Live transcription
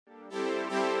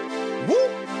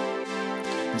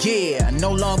Yeah,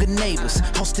 no longer neighbors.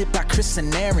 Hosted by Chris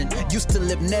and Aaron. Used to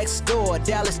live next door,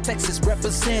 Dallas, Texas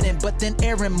representing. But then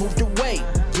Aaron moved away.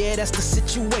 Yeah, that's the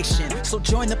situation. So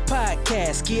join the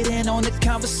podcast, get in on the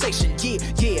conversation.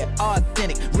 Yeah,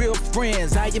 authentic, real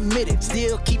friends, I admit it.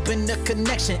 Still keeping the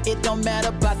connection. It don't matter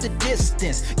about the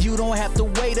distance. You don't have to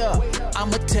wait up.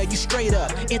 I'ma tell you straight up.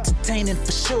 Entertaining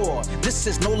for sure. This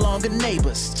is No Longer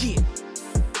Neighbors. Yeah.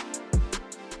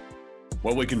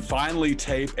 Well, we can finally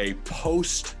tape a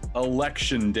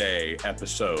post-election day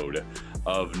episode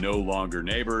of No Longer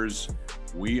Neighbors.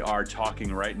 We are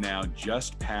talking right now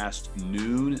just past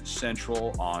noon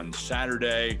Central on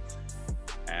Saturday,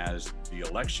 as the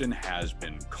election has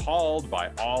been called by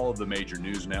all of the major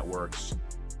news networks.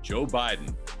 Joe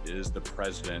Biden is the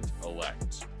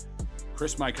president-elect.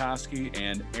 Chris Mycoskie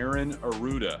and Aaron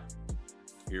Arruda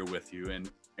here with you. And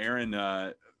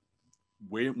Aaron,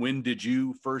 when did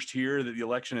you first hear that the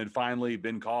election had finally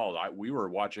been called? We were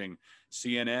watching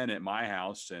CNN at my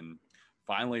house and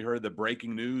finally heard the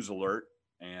breaking news alert.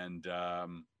 And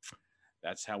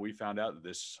that's how we found out that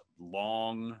this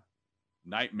long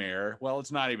nightmare, well,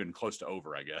 it's not even close to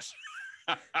over, I guess.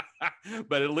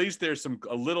 But at least there's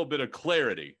a little bit of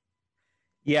clarity.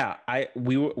 Yeah,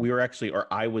 we were actually, or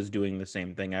I was doing the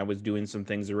same thing. I was doing some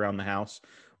things around the house,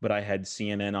 but I had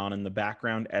CNN on in the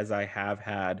background, as I have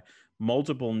had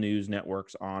multiple news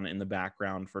networks on in the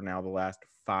background for now the last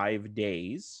 5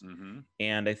 days. Mm-hmm.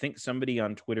 And I think somebody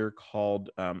on Twitter called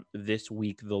this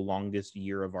week the longest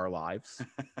year of our lives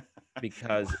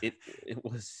because it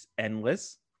was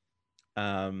endless.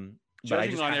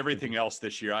 Judging on everything else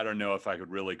this year, I don't know if I could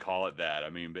really call it that. I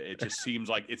mean, but it just seems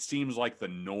like the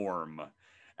norm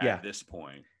at this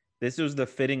point. This was the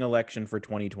fitting election for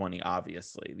 2020,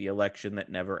 obviously, the election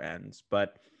that never ends.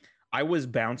 But I was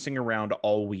bouncing around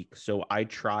all week, so I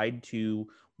tried to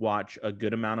watch a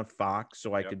good amount of Fox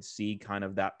so I could see kind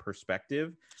of that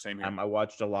perspective. Same here. I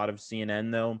watched a lot of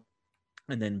CNN, though,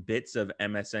 and then bits of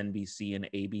MSNBC and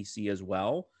ABC as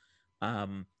well.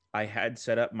 I had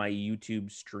set up my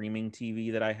YouTube streaming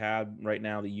TV that I had right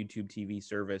now, the YouTube TV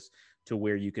service, to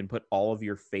where you can put all of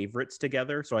your favorites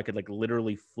together. So I could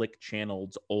literally flick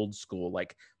channels old school,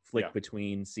 flick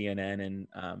between CNN and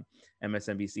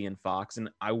MSNBC and Fox. And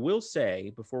I will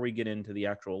say, before we get into the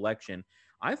actual election,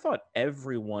 I thought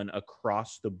everyone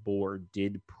across the board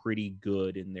did pretty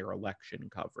good in their election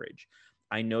coverage.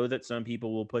 I know that some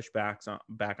people will push back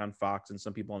on Fox and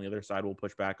some people on the other side will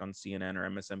push back on CNN or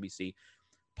MSNBC.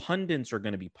 Pundits are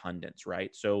going to be pundits,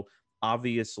 right? So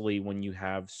obviously when you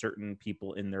have certain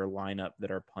people in their lineup that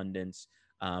are pundits,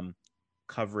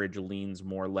 coverage leans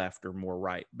more left or more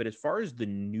right. But as far as the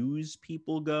news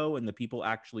people go and the people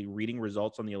actually reading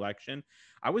results on the election,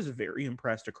 I was very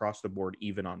impressed across the board,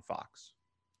 even on Fox.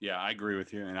 Yeah, I agree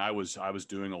with you. And I was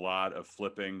doing a lot of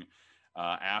flipping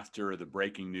after the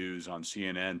breaking news on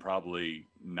CNN, probably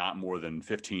not more than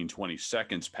 15, 20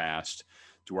 seconds passed,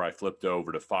 to where I flipped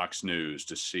over to Fox News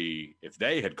to see if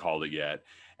they had called it yet.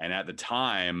 And at the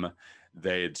time,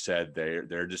 they had said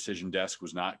their decision desk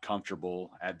was not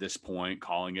comfortable at this point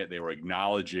calling it. They were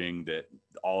acknowledging that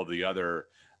all of the other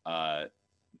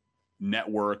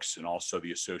networks and also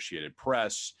the Associated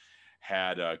Press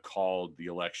had called the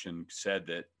election, said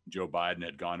that Joe Biden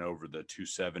had gone over the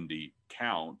 270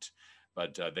 count,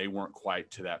 but they weren't quite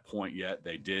to that point yet.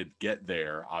 They did get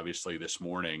there, obviously, this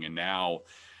morning. And now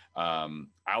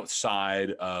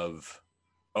outside of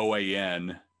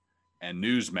OAN and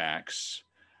Newsmax,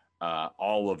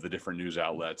 all of the different news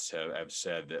outlets have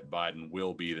said that Biden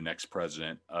will be the next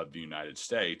president of the United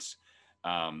States.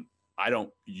 I'm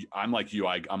like you,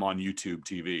 I'm on YouTube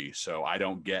TV, so I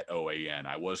don't get OAN.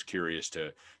 I was curious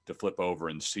to flip over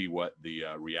and see what the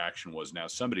reaction was. Now,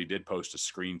 somebody did post a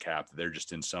screen cap that they're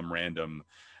just in some random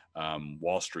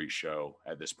Wall Street show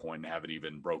at this point and haven't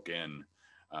even broke in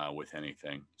with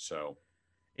anything. So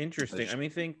interesting. I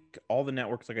think all the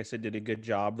networks, like I said, did a good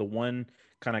job. The one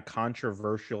kind of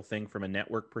controversial thing from a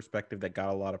network perspective that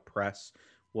got a lot of press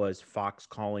was Fox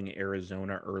calling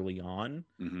Arizona early on,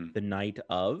 the night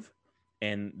of.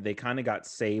 And they kind of got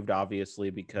saved, obviously,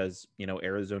 because,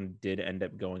 Arizona did end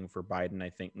up going for Biden,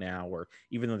 I think now, or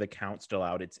even though the count's still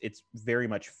out, it's very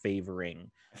much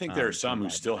favoring. I think there are some who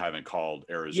still haven't called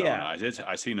Arizona. Yeah.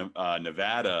 I see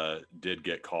Nevada did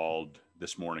get called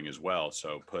this morning as well.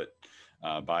 So put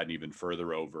Biden even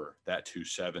further over that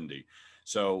 270.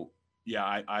 So,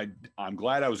 yeah, I'm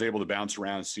glad I was able to bounce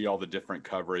around and see all the different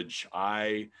coverage.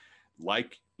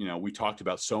 We talked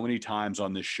about so many times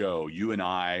on this show, you and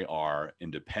I are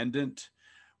independent.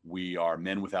 We are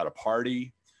men without a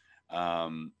party.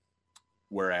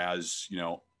 Whereas,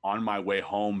 on my way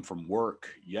home from work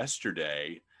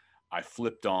yesterday, I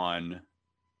flipped on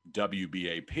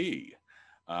WBAP,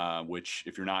 which,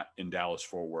 if you're not in Dallas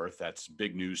Fort Worth, that's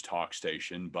big news talk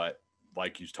station. But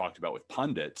like you talked about with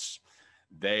pundits,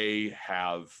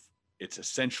 it's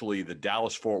essentially the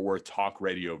Dallas Fort Worth talk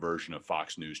radio version of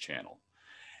Fox News Channel.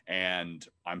 And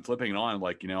I'm flipping it on,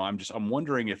 like, I'm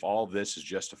wondering if all of this is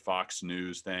just a Fox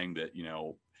News thing that,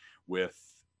 with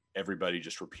everybody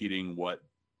just repeating what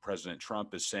President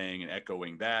Trump is saying and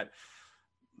echoing that.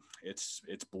 It's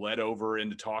bled over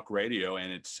into talk radio,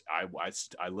 and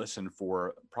I listened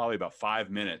for probably about 5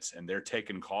 minutes, and they're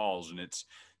taking calls, and it's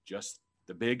just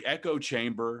the big echo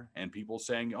chamber and people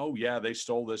saying, oh yeah, they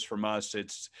stole this from us.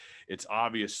 It's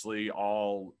obviously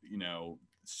all,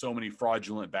 so many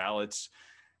fraudulent ballots.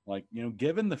 Like,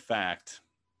 given the fact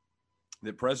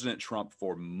that President Trump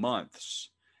for months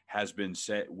has been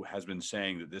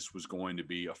saying that this was going to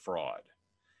be a fraud,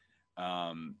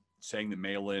 saying that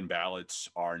mail-in ballots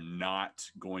are not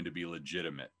going to be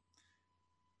legitimate.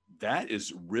 That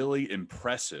is really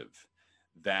impressive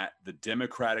that the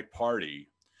Democratic Party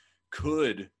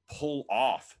could pull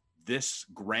off this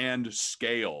grand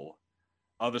scale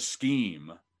of a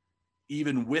scheme,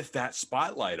 even with that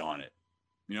spotlight on it.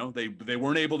 They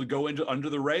weren't able to go under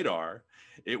the radar.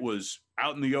 It was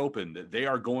out in the open that they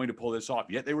are going to pull this off,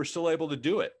 yet they were still able to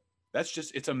do it.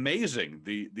 It's amazing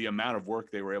the amount of work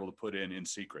they were able to put in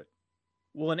secret.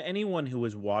 Well, and anyone who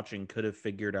was watching could have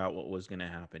figured out what was going to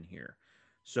happen here.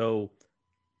 So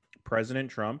President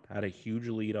Trump had a huge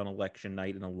lead on election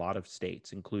night in a lot of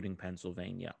states, including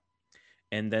Pennsylvania.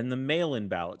 And then the mail-in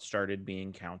ballots started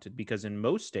being counted, because in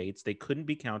most states, they couldn't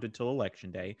be counted till Election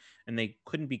Day, and they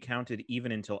couldn't be counted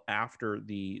even until after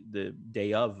the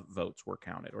day of votes were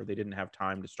counted, or they didn't have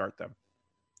time to start them.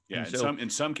 Yeah, in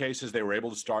some cases, they were able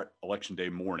to start Election Day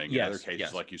morning. In other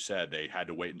cases, like you said, they had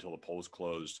to wait until the polls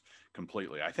closed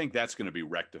completely. I think that's going to be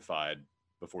rectified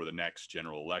before the next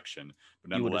general election.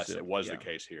 But nonetheless, it was the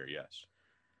case here, yes.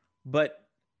 But,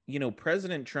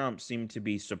 President Trump seemed to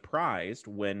be surprised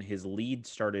when his lead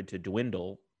started to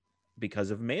dwindle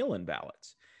because of mail-in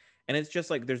ballots. And it's just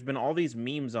like, there's been all these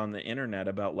memes on the internet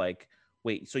about, like,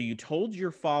 wait, so you told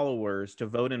your followers to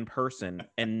vote in person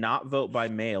and not vote by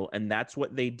mail, and that's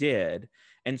what they did.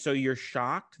 And so you're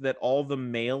shocked that all the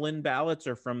mail-in ballots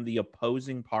are from the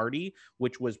opposing party,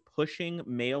 which was pushing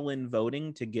mail-in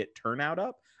voting to get turnout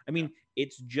up. I mean,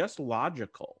 it's just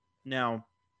logical. Now,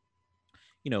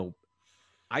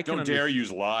 I don't dare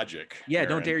use logic. Yeah, Aaron.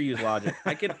 Don't dare use logic.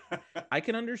 I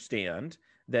can understand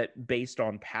that based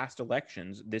on past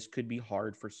elections, this could be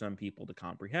hard for some people to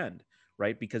comprehend,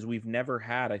 right? Because we've never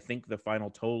had, I think the final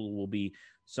total will be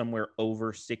somewhere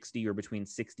over 60 or between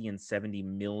 60 and 70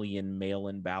 million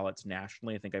mail-in ballots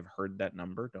nationally. I think I've heard that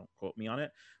number. Don't quote me on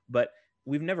it. But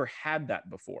we've never had that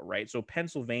before, right? So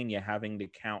Pennsylvania having to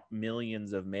count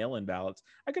millions of mail-in ballots,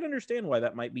 I could understand why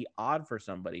that might be odd for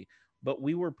somebody. But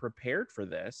we were prepared for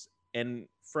this. And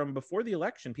from before the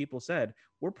election, people said,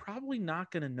 we're probably not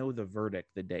going to know the verdict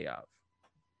the day of.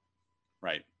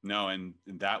 Right. No, and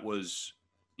that was,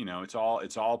 it's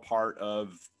all part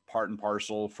and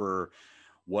parcel for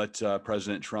what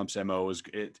President Trump's MO is.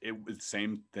 It was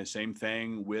the same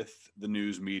thing with the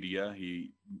news media.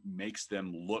 He makes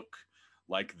them look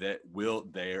like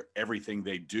everything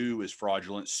they do is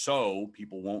fraudulent, so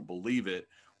people won't believe it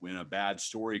when a bad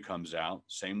story comes out.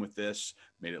 Same with this,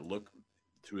 made it look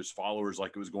to his followers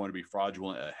like it was going to be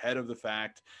fraudulent ahead of the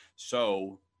fact,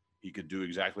 so he could do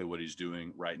exactly what he's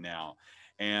doing right now.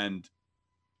 And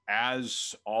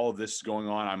as all of this is going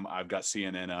on, I've got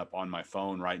CNN up on my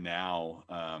phone right now,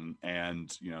 and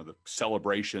the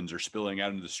celebrations are spilling out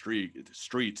into the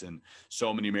streets in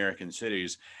so many American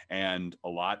cities, and a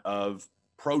lot of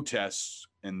protests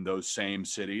in those same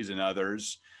cities and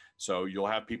others. So you'll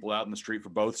have people out in the street for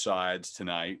both sides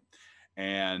tonight.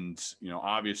 And,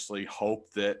 obviously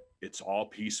hope that it's all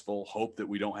peaceful, hope that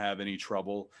we don't have any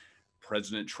trouble.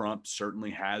 President Trump certainly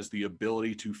has the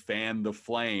ability to fan the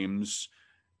flames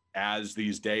as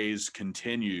these days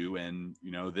continue. And,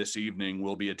 this evening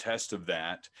will be a test of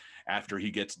that after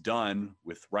he gets done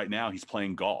with, right now he's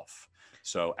playing golf.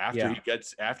 So after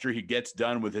he gets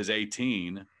done with his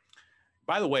 18,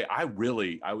 by the way, I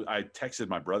texted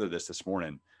my brother this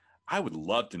morning. I would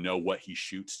love to know what he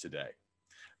shoots today,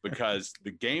 because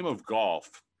the game of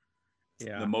golf,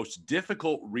 the most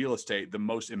difficult real estate, the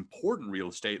most important real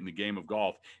estate in the game of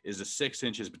golf is the 6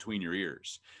 inches between your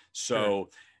ears. So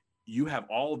you have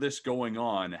all this going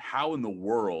on. How in the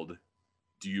world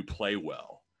do you play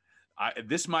well?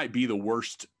 This might be the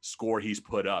worst score he's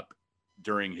put up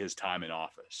during his time in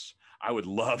office. I would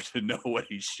love to know what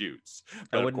he shoots.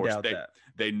 But I wouldn't doubt that.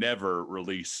 They never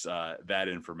release that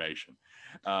information.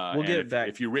 We'll get back.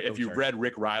 If you've read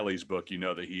Rick Riley's book, you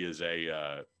know that he is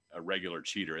a regular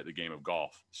cheater at the game of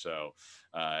golf. So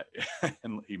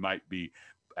and he might be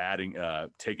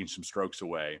taking some strokes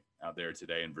away out there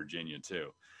today in Virginia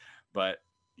too. But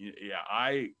yeah,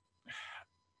 I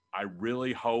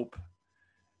really hope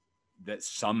that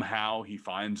somehow he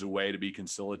finds a way to be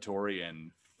conciliatory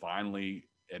and finally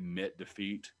admit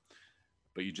defeat.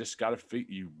 But you just got to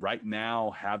you right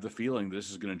now have the feeling this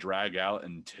is going to drag out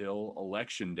until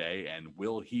Election Day. And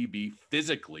will he be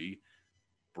physically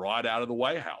brought out of the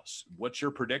White House? What's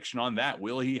your prediction on that?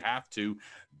 Will he have to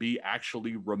be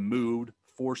actually removed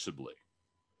forcibly?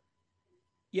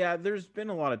 Yeah, there's been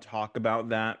a lot of talk about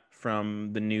that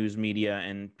from the news media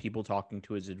and people talking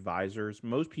to his advisors.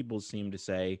 Most people seem to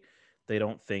say they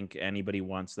don't think anybody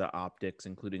wants the optics,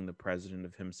 including the president,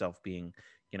 of himself being,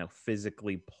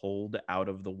 physically pulled out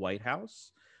of the White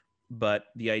House. But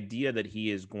the idea that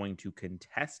he is going to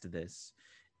contest this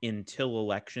until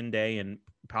Election Day and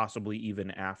possibly even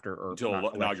after, or until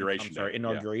Inauguration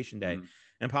Day, mm-hmm.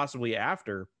 and possibly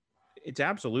after, it's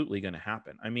absolutely going to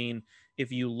happen. I mean,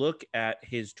 if you look at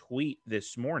his tweet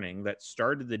this morning that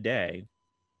started the day,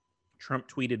 Trump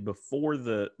tweeted before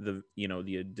the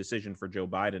decision for Joe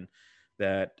Biden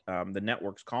that the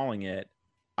network's calling it,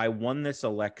 "I won this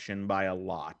election by a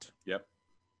lot." Yep.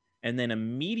 And then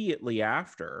immediately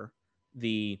after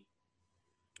the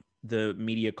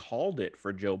media called it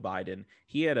for Joe Biden,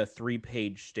 he had a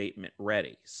 3-page statement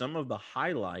ready. Some of the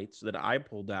highlights that I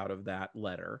pulled out of that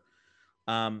letter,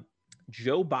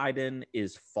 Joe Biden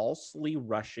is falsely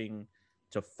rushing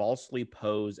to falsely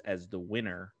pose as the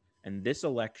winner, and this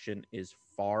election is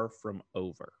far from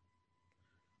over.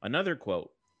 Another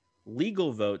quote,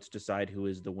 "Legal votes decide who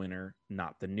is the winner,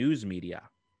 not the news media."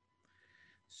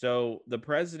 So the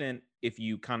president, if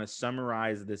you kind of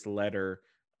summarize this letter,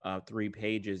 3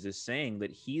 pages, is saying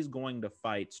that he's going to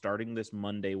fight starting this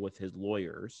Monday with his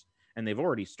lawyers. And they've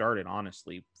already started,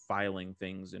 honestly, filing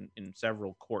things in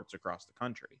several courts across the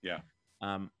country. Yeah.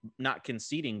 Not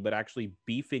conceding, but actually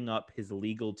beefing up his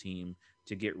legal team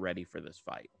to get ready for this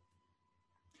fight.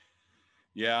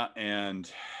 Yeah.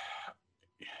 And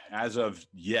as of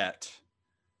yet,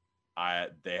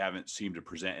 they haven't seemed to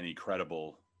present any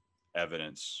credible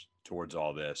evidence towards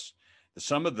all this.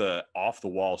 Some of the off the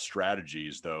wall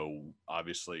strategies, though,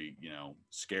 obviously,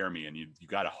 scare me. And you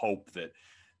got to hope that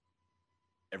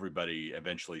everybody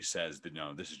eventually says that,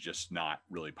 no, this is just not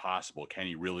really possible. Can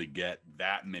he really get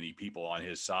that many people on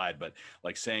his side? But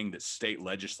like saying that state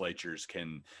legislatures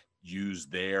can use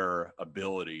their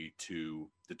ability to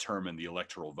determine the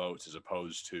electoral votes as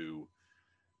opposed to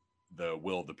the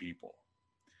will of the people.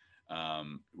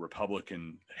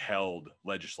 Republican held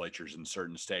legislatures in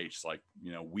certain states, like,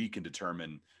 we can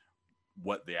determine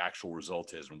what the actual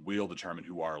result is, and we'll determine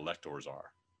who our electors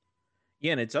are.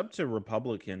 Yeah, and it's up to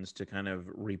Republicans to kind of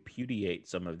repudiate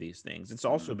some of these things. It's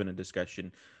also been a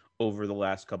discussion over the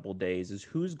last couple of days is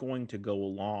who's going to go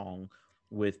along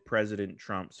with President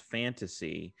Trump's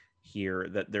fantasy here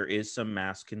that there is some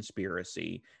mass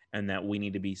conspiracy and that we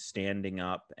need to be standing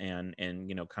up and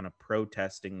kind of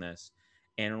protesting this.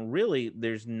 And really,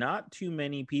 there's not too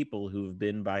many people who've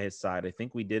been by his side. I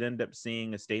think we did end up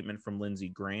seeing a statement from Lindsey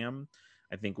Graham.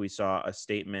 I think we saw a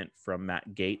statement from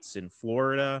Matt Gaetz in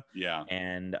Florida. Yeah.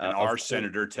 And our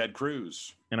Senator Ted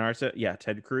Cruz.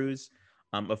 Ted Cruz.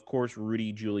 Of course,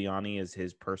 Rudy Giuliani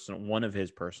is one of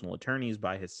his personal attorneys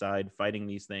by his side fighting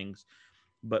these things.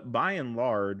 But by and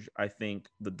large, I think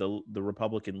the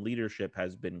Republican leadership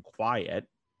has been quiet.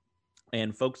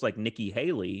 And folks like Nikki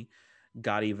Haley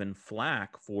got even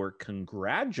flack for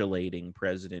congratulating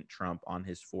President Trump on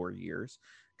his 4 years,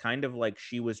 kind of like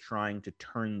she was trying to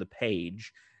turn the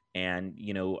page. And,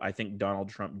 I think Donald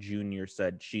Trump Jr.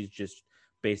 said she's just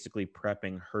basically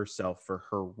prepping herself for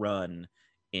her run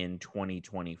in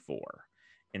 2024.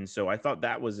 And so I thought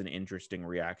that was an interesting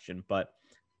reaction. But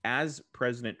as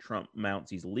President Trump mounts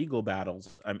these legal battles,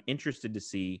 I'm interested to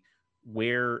see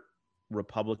where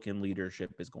Republican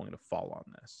leadership is going to fall on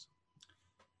this.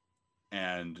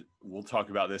 And we'll talk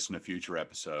about this in a future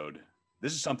episode.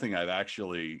 This is something I've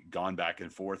actually gone back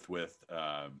and forth with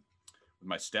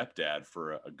my stepdad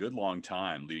for a good long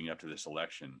time leading up to this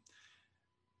election,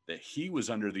 that he was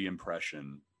under the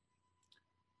impression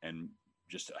and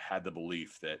just had the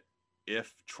belief that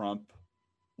if Trump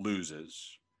leaves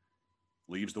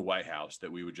the White House,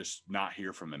 that we would just not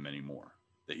hear from him anymore,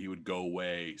 that he would go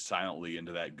away silently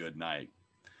into that good night.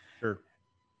 Sure.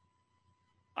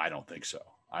 I don't think so.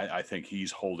 I think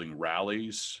he's holding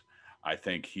rallies. I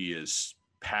think he is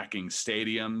packing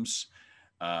stadiums.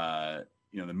 The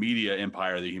media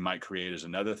empire that he might create is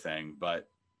another thing. But,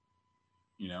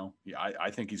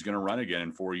 I think he's going to run again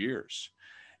in 4 years.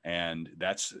 And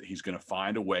he's going to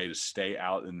find a way to stay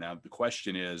out. And now the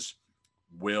question is,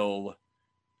 will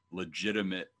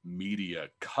legitimate media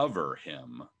cover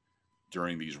him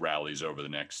during these rallies over the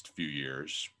next few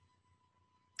years?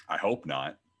 I hope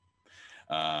not.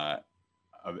 At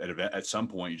some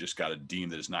point, you just got to deem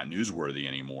that it's not newsworthy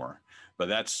anymore. But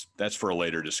that's for a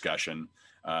later discussion.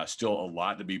 Still a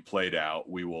lot to be played out.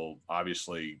 We will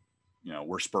obviously,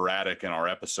 we're sporadic in our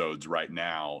episodes right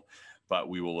now, but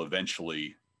we will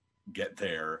eventually get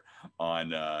there on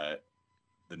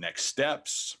the next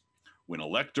steps when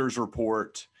electors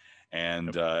report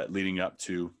and leading up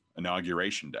to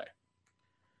Inauguration Day.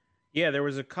 Yeah, there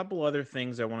was a couple other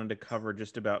things I wanted to cover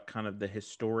just about kind of the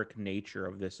historic nature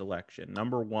of this election.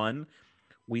 Number one,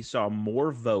 we saw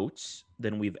more votes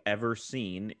than we've ever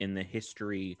seen in the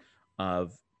history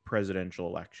of presidential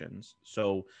elections.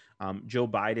 So Joe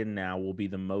Biden now will be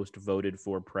the most voted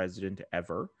for president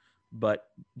ever, but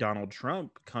Donald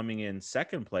Trump coming in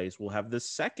second place will have the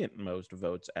second most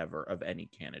votes ever of any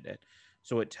candidate.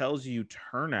 So it tells you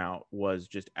turnout was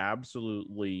just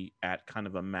absolutely at kind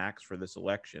of a max for this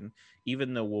election,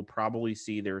 even though we'll probably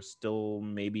see there's still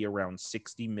maybe around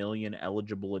 60 million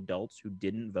eligible adults who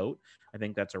didn't vote. I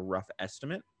think that's a rough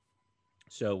estimate.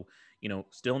 So,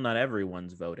 still not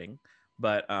everyone's voting,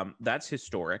 but that's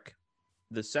historic.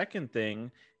 The second thing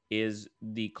is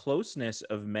the closeness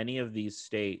of many of these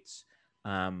states.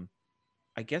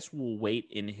 I guess we'll wait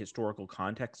in historical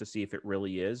context to see if it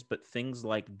really is, but things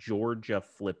like Georgia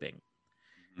flipping.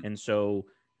 Mm-hmm. And so,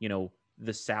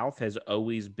 the South has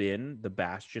always been the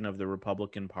bastion of the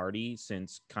Republican Party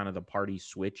since kind of the party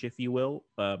switch, if you will,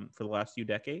 for the last few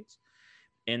decades.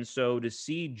 And so to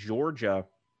see Georgia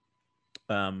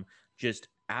just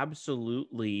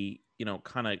absolutely,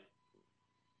 kind of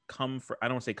I don't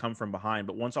want to say come from behind,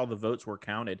 but once all the votes were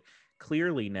counted,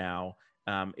 clearly now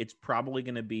it's probably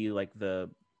going to be like the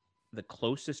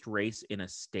closest race in a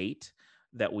state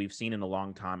that we've seen in a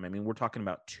long time. I mean, we're talking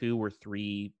about 2,000 or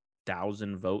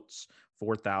 3,000 votes,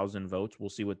 4,000 votes. We'll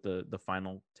see what the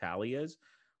final tally is.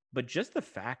 But just the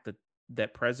fact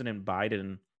that President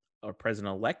Biden or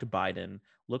President-elect Biden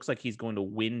looks like he's going to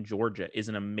win Georgia is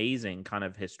an amazing kind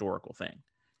of historical thing.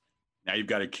 Now you've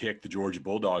got to kick the Georgia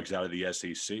Bulldogs out of the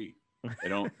SEC. They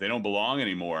don't belong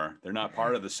anymore. They're not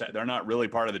they're not really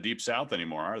part of the Deep South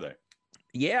anymore, are they?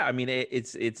 Yeah, I mean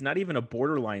it's not even a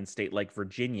borderline state like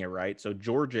Virginia, right? So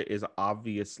Georgia is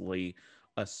obviously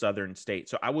a southern state.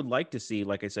 So I would like to see,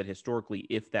 like I said, historically,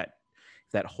 if that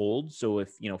holds. So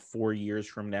if 4 years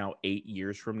from now, 8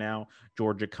 years from now,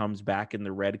 Georgia comes back in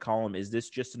the red column, is this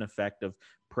just an effect of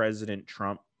President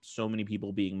Trump, so many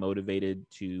people being motivated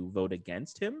to vote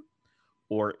against him?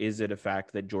 Or is it a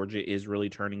fact that Georgia is really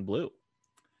turning blue?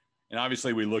 And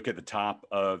obviously we look at the top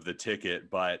of the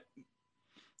ticket, but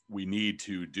we need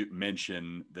to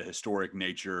mention the historic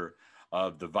nature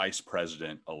of the vice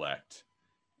president-elect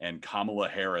and Kamala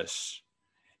Harris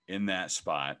in that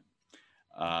spot.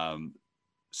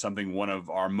 Something one of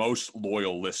our most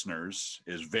loyal listeners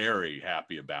is very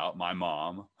happy about, my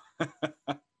mom.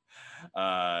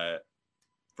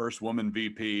 First woman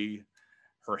VP,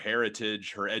 her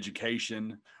heritage, her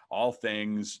education, all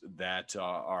things that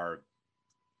are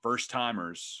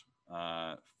first-timers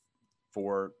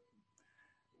for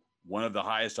one of the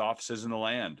highest offices in the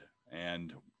land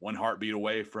and one heartbeat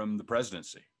away from the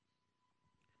presidency.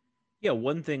 Yeah,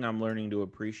 one thing I'm learning to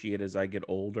appreciate as I get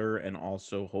older and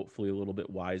also hopefully a little bit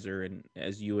wiser, and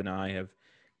as you and I have,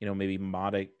 maybe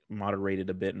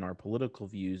moderated a bit in our political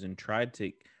views and tried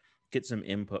to get some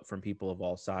input from people of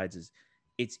all sides, is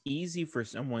it's easy for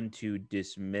someone to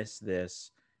dismiss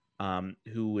this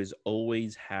who has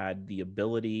always had the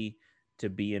ability to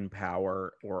be in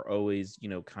power or always,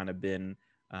 kind of been,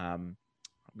 I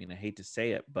hate to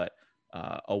say it, but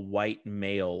a white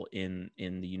male in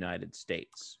the United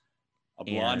States. A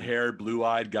blonde-haired,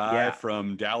 blue-eyed guy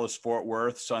from Dallas, Fort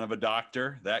Worth, son of a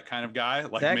doctor, that kind of guy,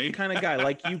 like me. That kind of guy,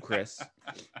 like you, Chris.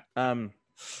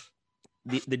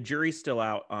 The jury's still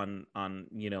out on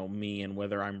me and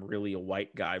whether I'm really a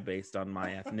white guy based on my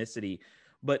ethnicity.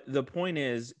 But the point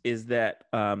is that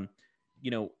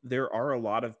there are a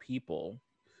lot of people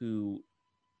who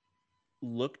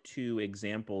look to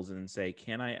examples and say,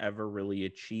 can I ever really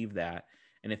achieve that?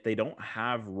 And if they don't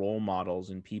have role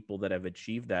models and people that have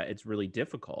achieved that, it's really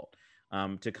difficult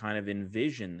to kind of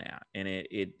envision that. And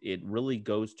it really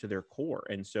goes to their core.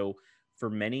 And so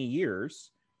for many years,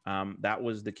 that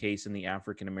was the case in the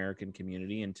African-American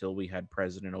community until we had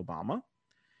President Obama.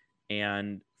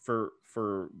 And for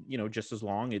just as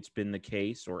long, it's been the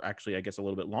case, or actually, I guess a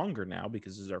little bit longer now,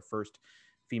 because this is our first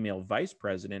female vice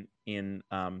president in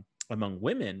among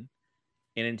women.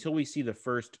 And until we see the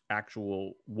first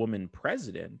actual woman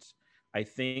president, I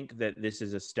think that this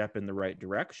is a step in the right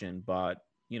direction. But,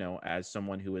 you know, as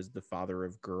someone who is the father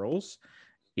of girls,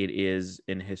 it is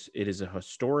a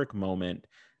historic moment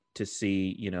to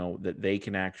see, you know, that they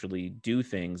can actually do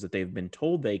things that they've been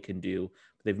told they can do,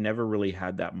 but they've never really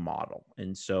had that model.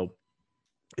 And so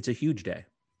it's a huge day,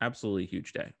 absolutely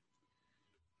huge day.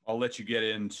 I'll let you get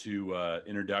into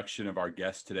introduction of our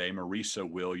guest today, Marisa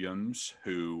Williams,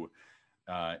 who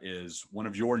is one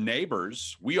of your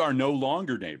neighbors. We are no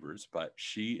longer neighbors, but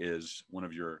she is one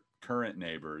of your current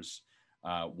neighbors.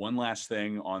 One last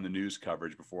thing on the news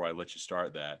coverage before I let you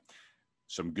start that.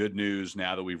 Some good news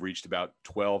now that we've reached about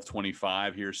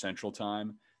 12:25 here Central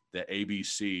Time. The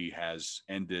ABC has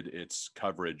ended its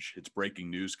coverage, its breaking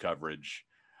news coverage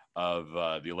of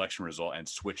the election result, and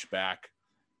switched back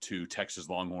to Texas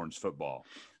Longhorns football.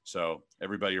 So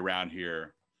everybody around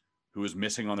here who is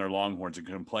missing on their Longhorns and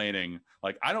complaining,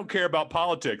 like, I don't care about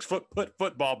politics, put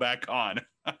football back on.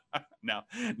 now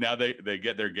they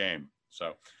get their game.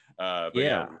 So, but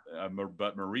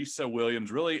Marisa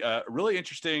Williams, really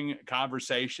interesting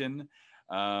conversation.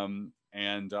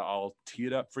 And I'll tee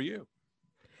it up for you.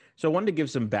 So I wanted to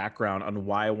give some background on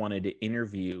why I wanted to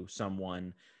interview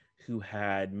someone who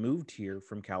had moved here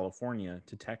from California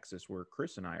to Texas, where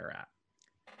Chris and I are at.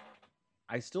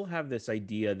 I still have this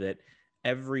idea that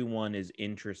everyone is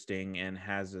interesting and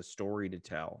has a story to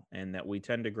tell, and that we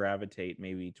tend to gravitate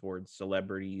maybe towards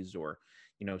celebrities or,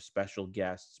 you know, special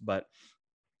guests. But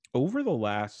over the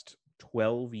last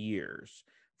 12 years,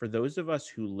 for those of us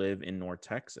who live in North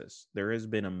Texas, there has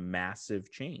been a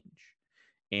massive change.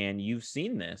 And you've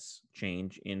seen this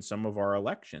change in some of our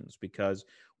elections, because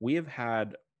we have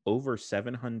had over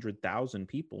 700,000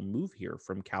 people move here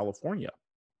from California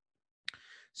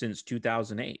since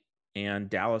 2008. And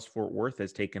Dallas-Fort Worth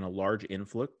has taken a large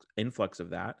influx of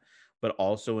that, but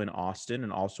also in Austin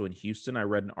and also in Houston. I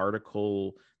read an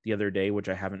article the other day, which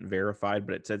I haven't verified,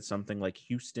 but it said something like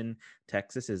Houston,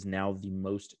 Texas is now the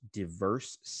most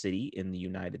diverse city in the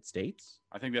United States.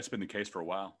 I think that's been the case for a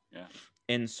while. Yeah.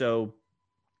 And so,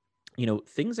 you know,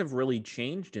 things have really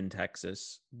changed in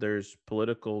Texas. There's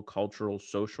political, cultural,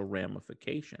 social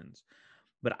ramifications.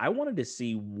 But I wanted to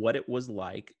see what it was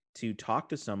like to talk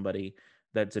to somebody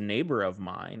that's a neighbor of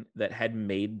mine that had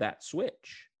made that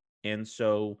switch. And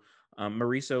so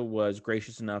Marisa was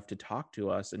gracious enough to talk to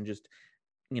us and just,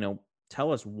 you know,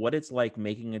 tell us what it's like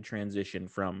making a transition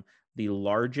from the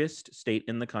largest state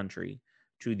in the country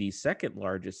to the second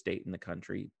largest state in the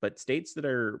country, but states that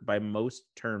are by most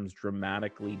terms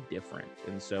dramatically different.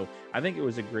 And so I think it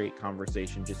was a great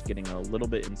conversation, just getting a little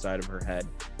bit inside of her head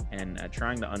and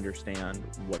trying to understand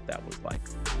what that was like.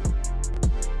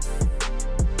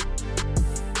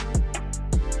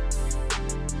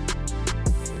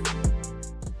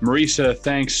 Marisa,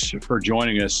 thanks for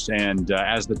joining us. And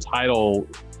as the title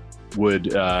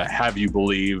would have you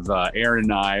believe, Aaron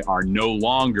and I are no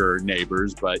longer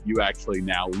neighbors, but you actually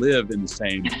now live in the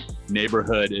same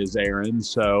neighborhood as Aaron.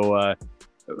 So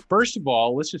first of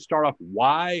all, let's just start off.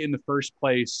 Why in the first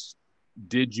place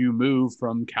did you move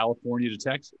from California to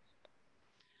Texas?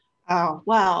 Oh,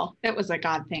 well, it was a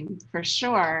God thing for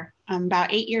sure.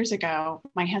 About 8 years ago,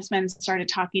 my husband started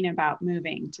talking about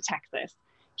moving to Texas.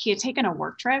 He had taken a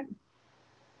work trip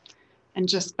and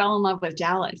just fell in love with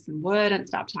Dallas and wouldn't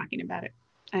stop talking about it.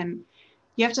 And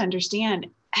you have to understand,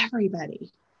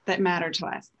 everybody that mattered to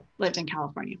us lived in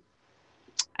California.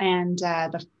 And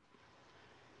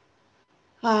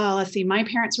let's see, my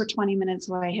parents were 20 minutes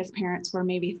away. His parents were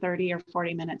maybe 30 or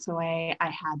 40 minutes away. I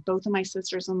had both of my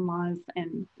sisters-in-laws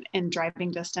in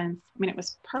driving distance. I mean, it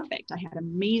was perfect. I had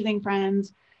amazing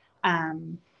friends.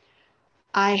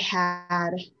 I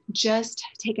had just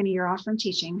taken a year off from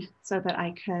teaching so that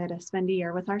I could spend a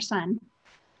year with our son.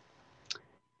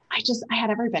 I had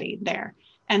everybody there.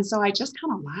 And so I just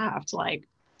kind of laughed like,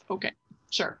 okay,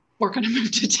 sure, we're going to move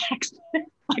to Texas.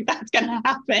 Like, that's going to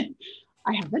happen.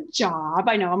 I have a job.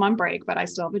 I know I'm on break, but I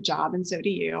still have a job, and so do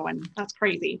you. And that's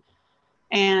crazy.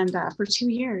 And for 2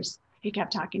 years, he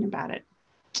kept talking about it.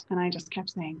 And I just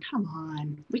kept saying, come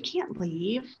on, we can't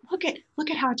leave. Look at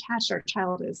how attached our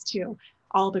child is to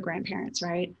all the grandparents,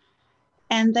 right?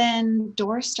 And then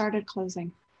doors started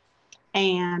closing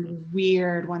and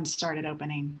weird ones started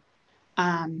opening.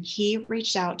 He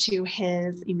reached out to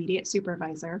his immediate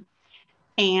supervisor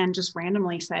and just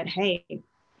randomly said, hey,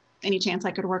 any chance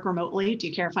I could work remotely? Do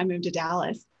you care if I move to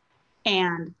Dallas?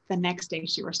 And the next day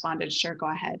she responded, sure, go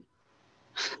ahead.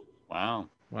 Wow.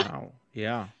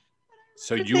 Yeah.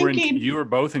 So you were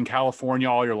both in California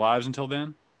all your lives until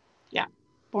then? Yeah.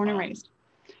 Born and raised.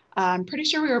 I'm pretty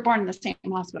sure we were born in the same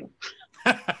hospital.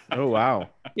 Oh, wow.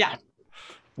 Yeah.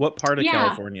 What part of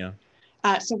California?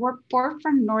 So we're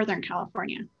from Northern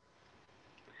California.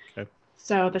 Okay.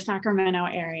 So the Sacramento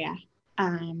area.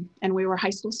 And we were high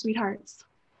school sweethearts.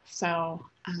 So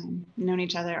known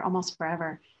each other almost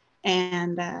forever.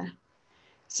 And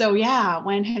so, yeah,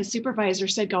 when his supervisor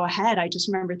said, go ahead, I just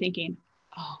remember thinking,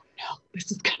 oh no,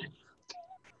 this is gonna,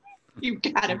 you've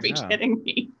gotta be kidding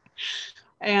me.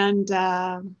 And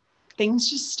things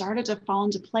just started to fall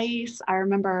into place. I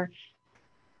remember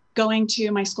going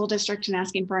to my school district and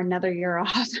asking for another year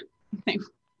off.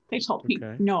 They told me,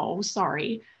 no,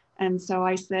 sorry. And so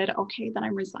I said, okay, then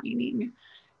I'm resigning.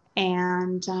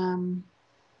 And,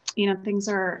 things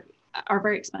are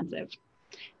very expensive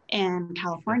in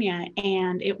California.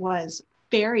 And it was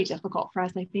very difficult for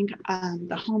us. I think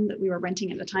the home that we were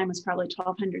renting at the time was probably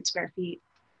 1,200 square feet.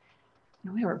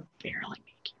 And we were barely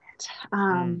making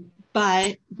it.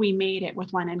 But we made it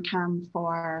with one income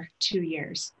for 2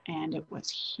 years. And it was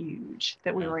huge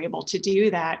that we were able to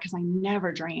do that, because I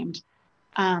never dreamed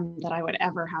that I would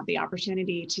ever have the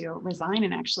opportunity to resign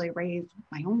and actually raise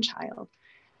my own child.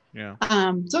 Yeah.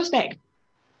 So it was big.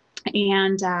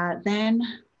 And then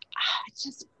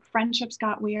just friendships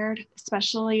got weird,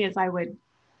 especially as I would,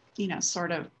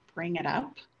 sort of bring it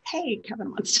up. Hey, Kevin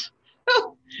wants to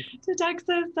go to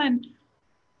Texas. And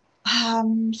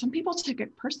some people took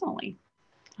it personally.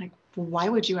 Like, why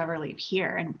would you ever leave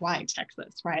here? And why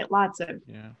Texas, right? Lots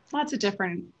of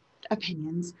different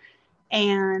opinions.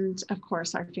 And of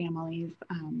course, our families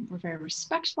were very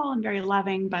respectful and very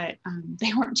loving, but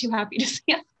they weren't too happy to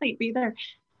see us leave either.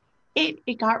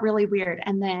 It got really weird.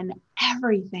 And then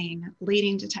everything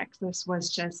leading to Texas was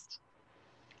just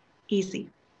easy,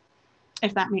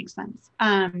 if that makes sense.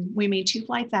 We made 2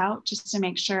 flights out just to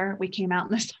make sure. We came out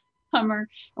in the summer and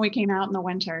we came out in the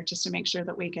winter just to make sure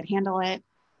that we could handle it.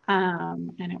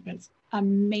 And it was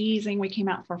amazing. We came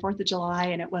out for 4th of July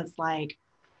and it was like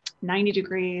 90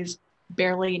 degrees,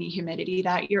 barely any humidity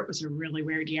that year. It was a really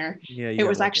weird year. Yeah, it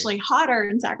was actually hotter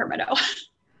in Sacramento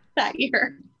that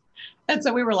year. And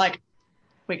so we were like,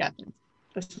 we got this.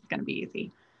 This is going to be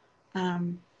easy.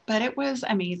 But it was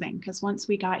amazing, because once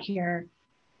we got here,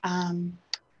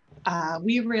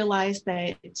 we realized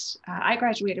that I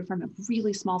graduated from a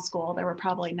really small school. There were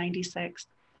probably 96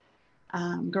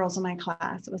 girls in my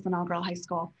class. It was an all-girl high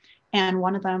school. And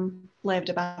one of them lived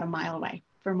about a mile away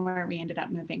from where we ended up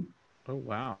moving. Oh,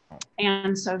 wow.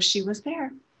 And so she was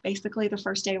there basically the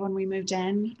first day when we moved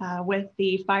in with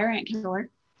the fire ant killer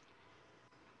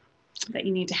that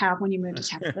you need to have when you move to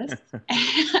Texas,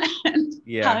 and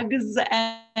hugs.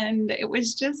 And it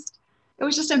was just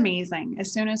amazing.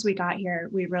 As soon as we got here,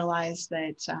 we realized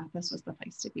that this was the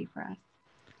place to be for us.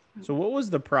 So what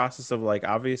was the process of, like,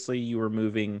 obviously you were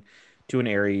moving to an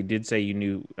area, you did say you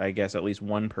knew, I guess, at least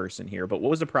one person here, but what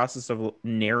was the process of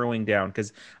narrowing down?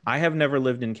 Because I have never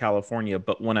lived in California,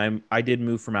 but when I did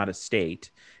move from out of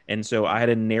state, and so I had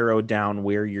to narrow down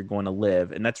where you're going to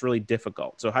live, and that's really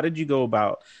difficult. So how did you go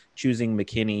about choosing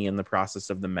McKinney in the process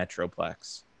of the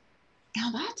Metroplex?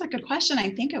 Now, that's a good question. I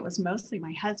think it was mostly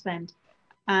my husband.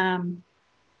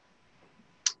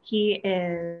 He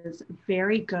is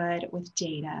very good with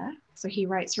data. So he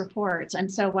writes reports.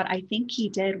 And so what I think he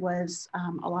did was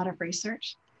a lot of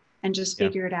research and just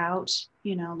figured out,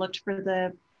 looked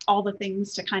for all the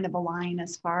things to kind of align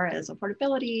as far as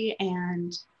affordability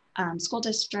and school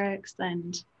districts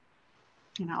and,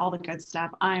 all the good stuff.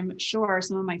 I'm sure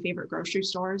some of my favorite grocery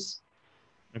stores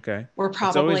were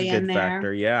probably in there.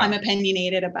 Factor, yeah. I'm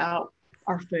opinionated about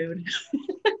our food.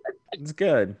 It's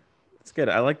good. It's good.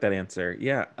 I like that answer.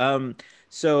 Yeah.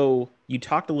 So you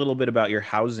talked a little bit about your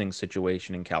housing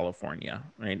situation in California,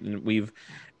 right? And we've,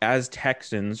 as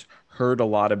Texans, heard a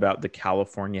lot about the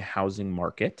California housing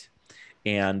market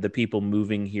and the people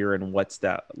moving here and what's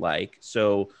that like.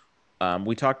 So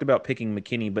we talked about picking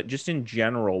McKinney, but just in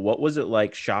general, what was it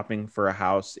like shopping for a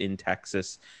house in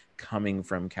Texas coming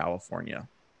from California?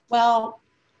 Well,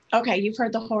 okay, you've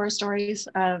heard the horror stories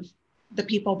of the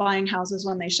people buying houses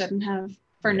when they shouldn't have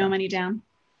for no money down.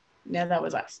 Yeah, that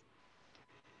was us.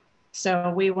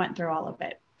 So we went through all of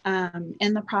it.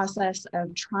 In the process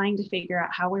of trying to figure out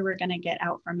how we were going to get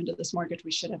out from into this mortgage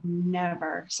we should have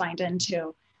never signed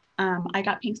into, I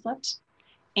got pink slipped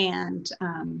and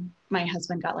my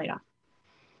husband got laid off.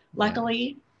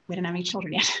 Luckily, we didn't have any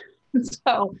children yet.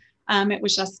 So it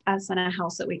was just us in a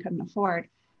house that we couldn't afford.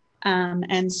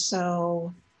 And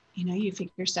so, you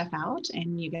figure stuff out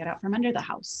and you get out from under the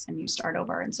house and you start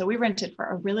over. And so we rented for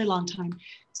a really long time.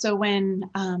 So when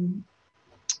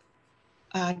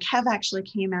Kev actually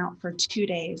came out for 2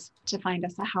 days to find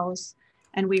us a house,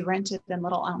 and we rented in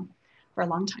Little Elm for a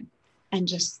long time. and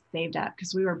just saved up,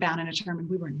 because we were bound and determined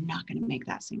we were not going to make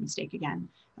that same mistake again.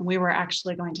 And we were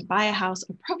actually going to buy a house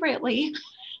appropriately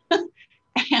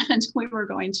and we were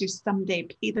going to someday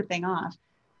pay the thing off.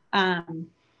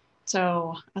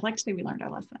 So I'd like to say we learned our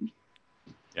lesson.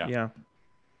 Yeah.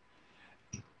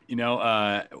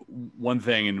 One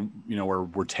thing, and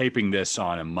we're taping this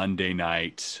on a Monday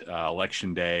night.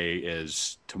 Election day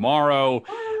is tomorrow,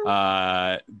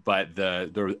 but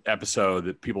the episode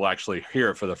that people actually hear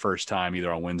it for the first time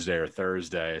either on Wednesday or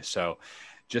Thursday. So,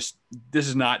 this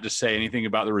is not to say anything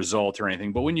about the result or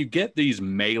anything, but when you get these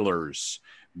mailers,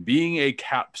 being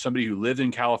somebody who lived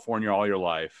in California all your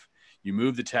life, you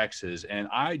moved to Texas, and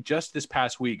I just this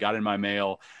past week got in my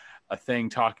mail a thing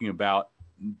talking about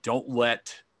don't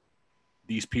let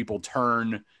these people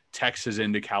turn Texas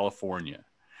into California.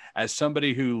 As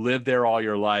somebody who lived there all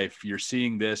your life, you're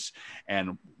seeing this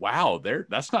and wow,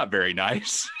 that's not very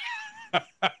nice.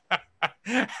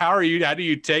 How do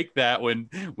you take that when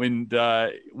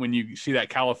you see that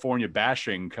California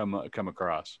bashing come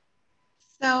across?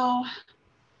 So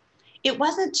it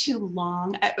wasn't too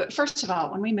long. First of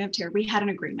all, when we moved here, we had an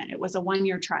agreement. It was a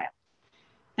 1-year trial.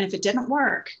 And if it didn't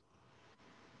work,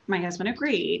 my husband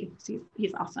agreed,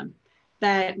 he's awesome,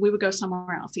 that we would go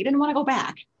somewhere else. He didn't want to go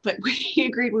back, but we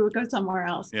agreed we would go somewhere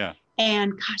else. Yeah.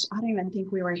 And gosh, I don't even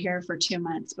think we were here for 2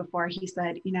 months before he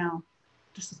said,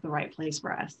 this is the right place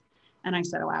for us. And I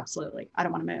said, oh, absolutely. I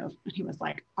don't want to move. And he was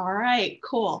like, all right,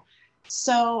 cool.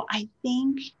 So I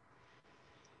think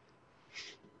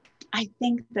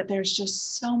that there's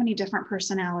just so many different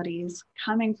personalities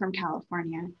coming from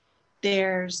California.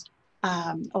 There's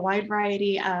a wide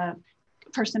variety of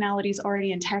personalities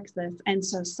already in Texas. And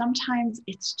so sometimes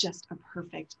it's just a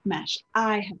perfect mesh.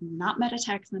 I have not met a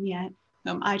Texan yet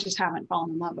whom I just haven't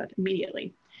fallen in love with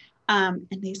immediately. And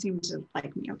they seem to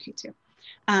like me okay too.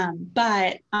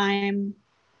 But I'm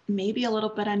maybe a little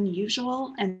bit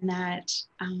unusual in that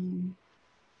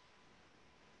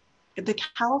the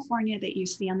California that you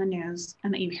see on the news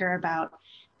and that you hear about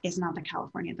is not the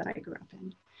California that I grew up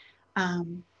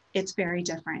in. It's very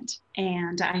different.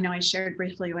 And I know I shared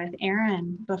briefly with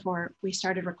Aaron before we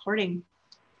started recording,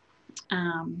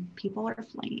 people are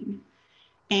fleeing.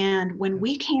 And when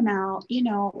we came out,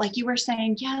 like you were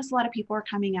saying, yes, a lot of people are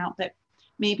coming out, but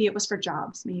maybe it was for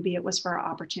jobs, maybe it was for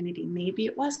opportunity, maybe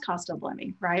it was cost of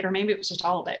living, right? Or maybe it was just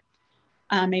all of it.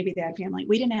 Maybe they had family.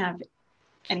 We didn't have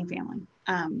any family,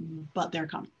 but they're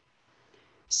coming.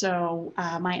 So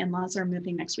my in-laws are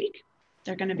moving next week.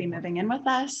 They're going to be moving in with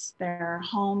us. Their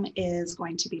home is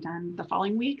going to be done the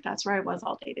following week. That's where I was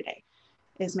all day today,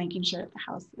 is making sure that the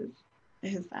house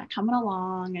is coming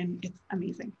along, and it's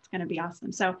amazing. It's going to be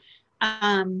awesome. So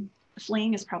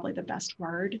fleeing is probably the best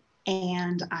word.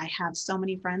 And I have so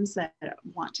many friends that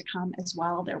want to come as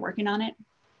well. They're working on it.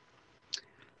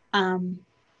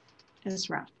 It's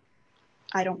rough.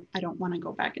 I don't want to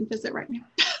go back and visit right now.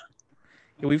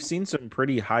 We've seen some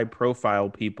pretty high profile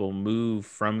people move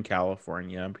from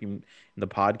California. I mean, in the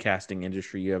podcasting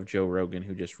industry, you have Joe Rogan,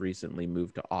 who just recently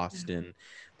moved to Austin. Yeah.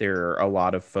 There are a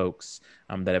lot of folks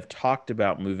that have talked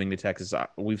about moving to Texas.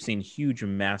 We've seen huge,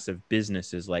 massive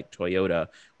businesses like Toyota,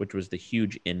 which was the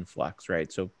huge influx,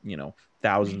 right? So,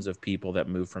 thousands of people that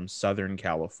moved from Southern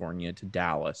California to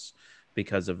Dallas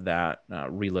because of that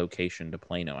relocation to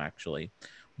Plano, actually.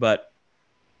 But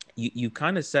you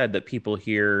kind of said that people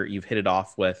here, you've hit it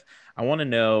off with, I want to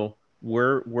know,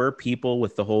 were people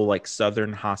with the whole like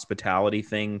Southern hospitality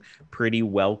thing pretty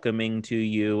welcoming to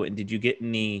you? And did you get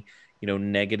any,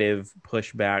 negative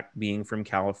pushback being from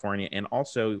California? And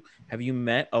also, have you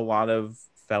met a lot of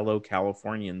fellow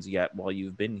Californians yet while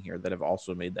you've been here that have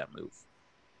also made that move?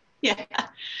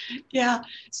 Yeah.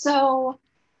 So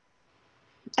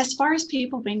as far as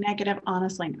people being negative,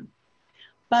 honestly, no.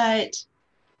 But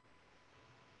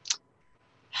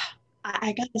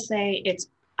I got to say,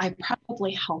 I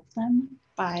probably helped them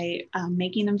by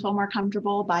making them feel more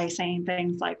comfortable by saying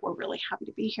things like, we're really happy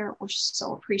to be here. We're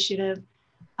so appreciative.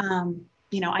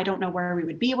 I don't know where we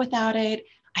would be without it.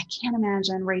 I can't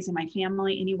imagine raising my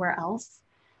family anywhere else.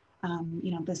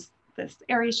 This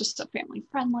area is just so family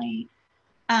friendly.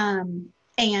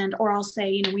 Or I'll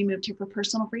say, we moved here for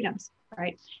personal freedoms,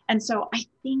 right? And so I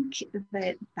think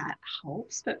that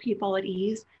helps put people at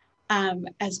ease.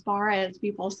 As far as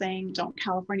people saying, don't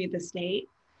California the state,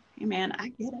 hey man, I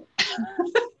get it.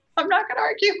 I'm not going to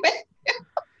argue with you.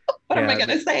 What am I going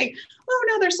to say? Oh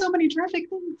no, there's so many terrific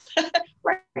things.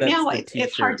 Right now,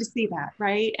 it's hard to see that,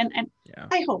 right? And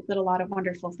I hope that a lot of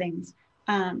wonderful things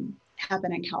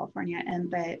happen in California,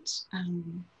 and that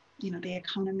the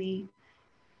economy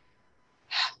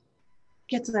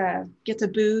gets a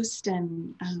boost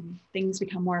and things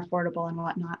become more affordable and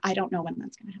whatnot. I don't know when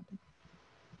that's going to happen.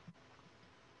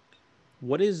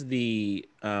 What is the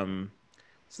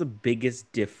what's the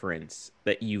biggest difference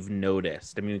that you've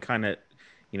noticed? I mean, we kind of,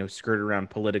 skirt around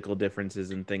political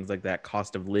differences and things like that,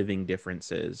 cost of living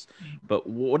differences. But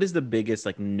what is the biggest,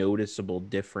 like, noticeable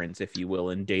difference, if you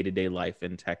will, in day-to-day life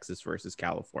in Texas versus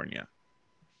California?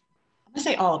 I'm gonna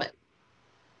say all of it.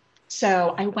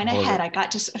 So I went ahead. I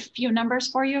got just a few numbers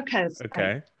for you because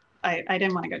I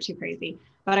didn't want to go too crazy.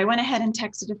 But I went ahead and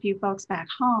texted a few folks back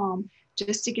home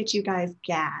just to get you guys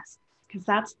gas, because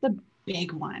that's the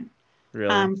big one.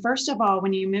 Really? First of all,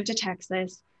 when you move to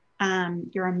Texas,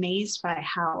 you're amazed by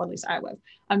how, at least I was,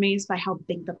 amazed by how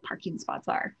big the parking spots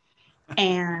are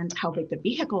and how big the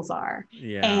vehicles are.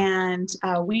 Yeah. And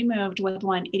we moved with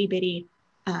one itty bitty,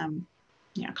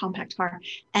 compact car.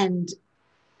 And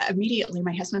immediately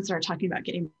my husband started talking about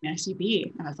getting an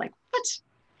SUV. And I was like, what?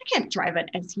 I can't drive an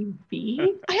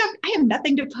SUV. I have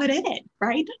nothing to put in it,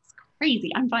 right? That's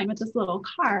crazy. I'm fine with this little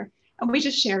car. And we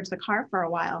just shared the car for a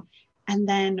while. And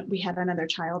then we had another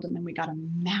child, and then we got a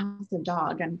massive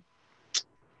dog, and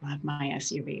love my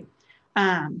SUV.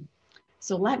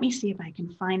 So let me see if I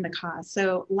can find the cost.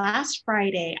 So last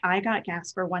Friday, I got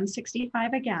gas for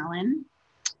 $1.65 a gallon,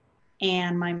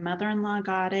 and my mother-in-law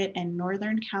got it in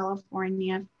Northern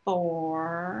California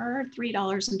for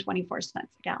 $3.24 a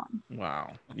gallon.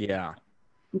 Wow. Yeah.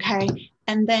 Okay.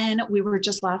 And then we were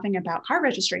just laughing about car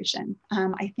registration.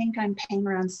 I think I'm paying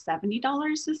around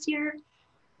 $70 this year.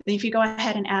 If you go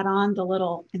ahead and add on the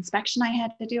little inspection I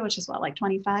had to do, which is like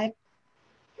 25,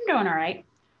 I'm doing all right.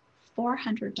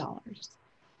 $400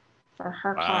 for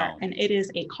her car. And it is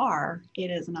a car.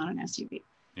 It is not an SUV.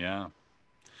 Yeah.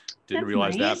 Didn't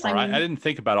realize that part. I didn't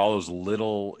think about all those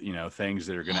little, things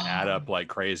that are going to add up like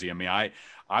crazy. I mean,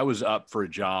 I was up for a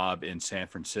job in San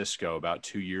Francisco about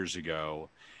 2 years ago,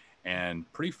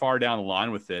 and pretty far down the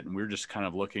line with it. And we were just kind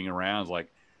of looking around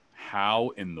like, how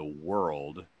in the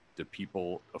world do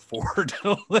people afford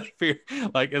to live here?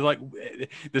 Like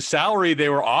the salary they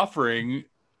were offering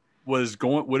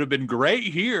would have been great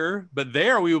here, but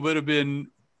there we would have been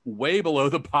way below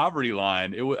the poverty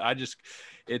line.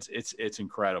 It's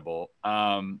incredible.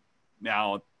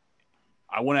 Now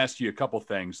I want to ask you a couple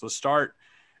things. Let's start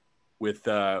with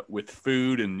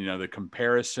food and, the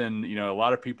comparison. A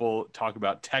lot of people talk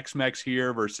about Tex-Mex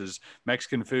here versus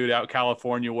Mexican food out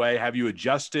California way. Have you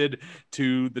adjusted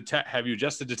to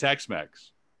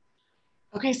Tex-Mex?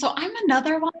 Okay. So I'm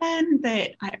another one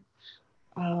that I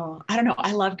don't know.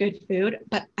 I love good food,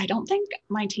 but I don't think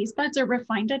my taste buds are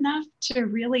refined enough to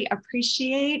really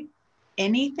appreciate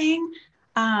anything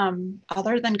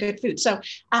other than good food. So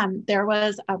there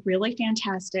was a really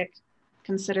fantastic,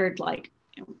 considered like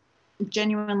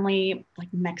genuinely like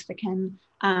Mexican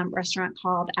restaurant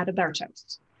called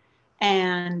Adalberto's.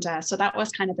 And so that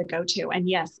was kind of the go-to. And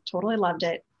yes, totally loved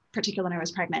it, particularly when I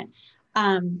was pregnant.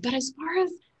 But as far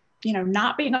as,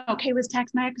 not being okay with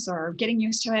Tex-Mex or getting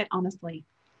used to it, honestly,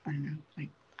 I don't know.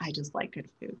 I just like good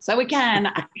food. So again,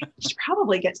 I should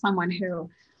probably get someone who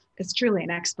is truly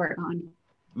an expert on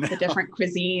the different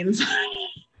cuisines.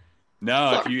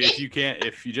 No,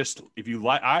 if you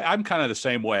like, I'm kind of the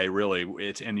same way, really.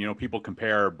 People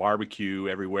compare barbecue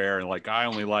everywhere, and like, I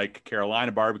only like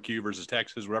Carolina barbecue versus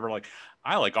Texas, whatever. Like,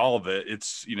 I like all of it.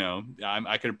 It's,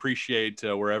 I can appreciate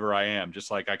wherever I am,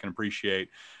 just like I can appreciate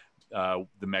the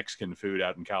Mexican food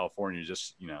out in California.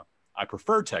 Just, I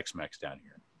prefer Tex-Mex down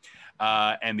here.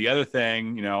 And the other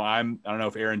thing, I don't know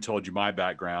if Aaron told you my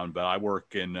background, but I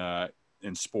work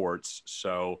in sports.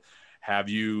 So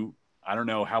I don't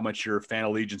know how much your fan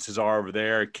allegiances are over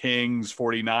there. Kings,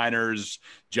 49ers,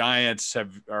 Giants.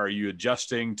 Are you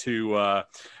adjusting to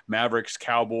Mavericks,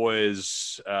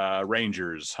 Cowboys,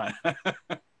 Rangers?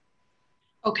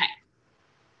 Okay.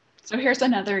 So here's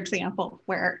another example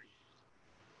where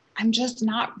I'm just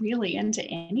not really into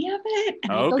any of it.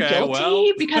 And I feel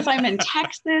guilty because I'm in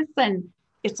Texas and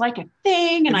it's like a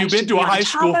thing. And have you been to a high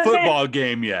school football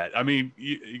game yet? I mean,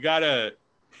 you gotta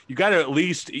at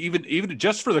least, even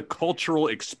just for the cultural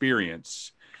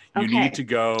experience, you need to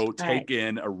go take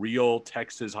in a real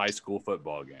Texas high school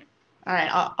football game. All right,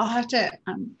 I'll have to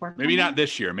work. Maybe not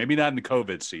this year. Maybe not in the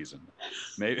COVID season.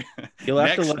 Maybe you'll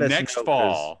have to let us next know,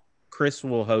 fall. Chris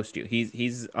will host you.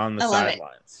 He's on the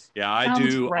sidelines. Yeah, I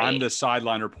do. Great. I'm the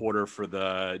sideline reporter for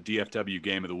the DFW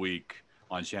Game of the Week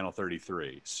on Channel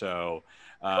 33. So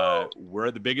we're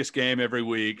at the biggest game every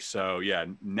week. So yeah,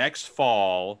 next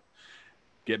fall,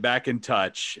 get back in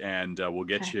touch, and we'll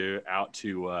get you out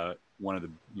to one of the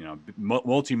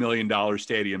multi-million-dollar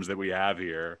stadiums that we have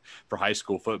here for high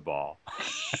school football.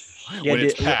 Yeah, when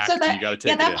it's packed, So that, you got to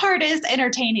take that it part is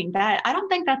entertaining. That I don't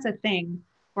think that's a thing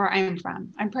where I'm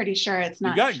from. I'm pretty sure it's not.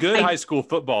 You've got good high school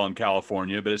football in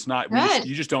California, but it's not.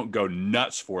 You just don't go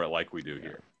nuts for it like we do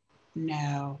here.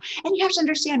 No, and you have to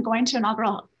understand going to an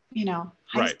all-girl,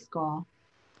 high school.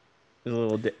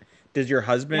 Does your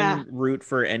husband root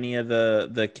for any of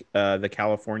the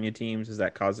California teams? Does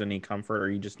that cause any comfort, or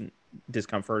you just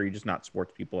discomfort, or you just not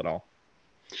sports people at all?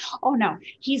 Oh no,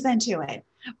 he's into it,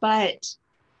 but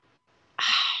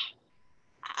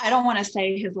I don't want to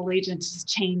say his allegiance is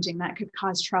changing. That could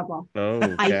cause trouble. Oh,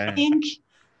 okay.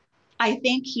 I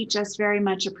think he just very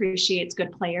much appreciates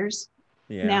good players.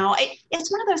 Yeah. Now,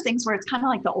 it's one of those things where it's kind of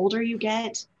like the older you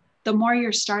get, the more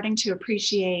you're starting to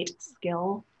appreciate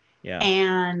skill. Yeah.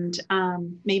 And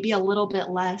maybe a little bit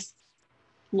less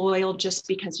loyal just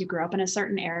because you grew up in a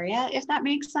certain area, if that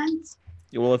makes sense.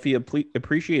 Well, if he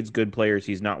appreciates good players,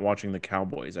 he's not watching the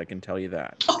Cowboys. I can tell you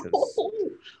that.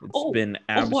 It's been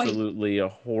absolutely a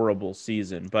horrible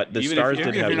season. But the Stars did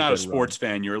have a good run. If you're not a sports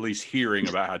fan, you're at least hearing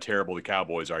about how terrible the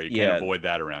Cowboys are. You can't avoid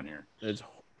that around here. It's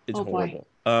horrible.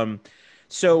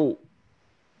 So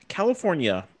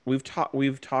California, we've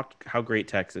talked how great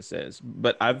Texas is,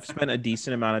 but I've spent a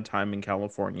decent amount of time in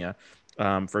California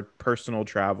for personal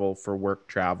travel, for work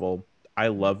travel. I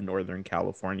love Northern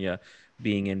California,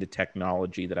 being into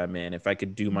technology that I'm in. If I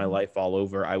could do my life all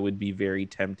over, I would be very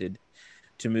tempted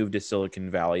to move to Silicon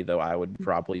Valley, though I would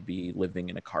probably be living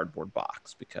in a cardboard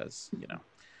box because,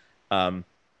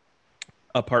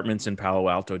 apartments in Palo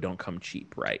Alto don't come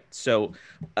cheap, right? So,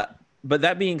 but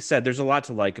that being said, there's a lot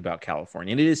to like about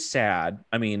California, and it is sad.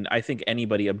 I mean, I think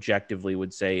anybody objectively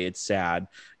would say it's sad,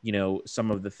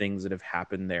 some of the things that have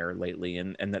happened there lately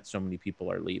and that so many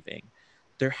people are leaving.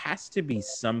 There has to be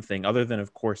something other than,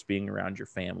 of course, being around your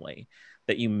family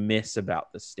that you miss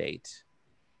about the state.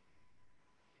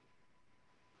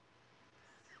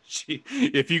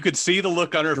 If you could see the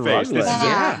look on her face,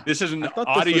 this is an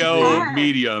audio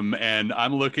medium, and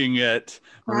I'm looking at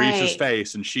Marisa's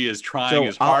face, and she is trying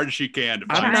as hard as she can to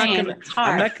find it.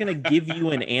 I'm not going to give you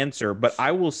an answer, but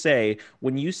I will say,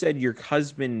 when you said your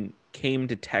husband came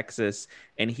to Texas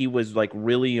and he was like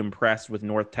really impressed with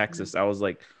North Texas, I was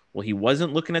like, well, he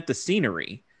wasn't looking at the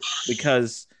scenery,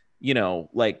 because,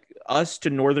 like us to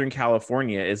Northern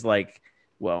California is like,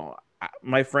 well,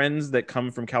 my friends that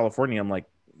come from California, I'm like,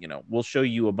 we'll show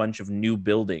you a bunch of new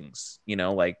buildings,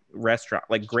 like restaurant,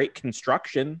 like great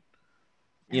construction,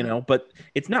 but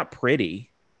it's not pretty.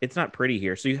 It's not pretty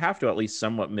here. So you have to at least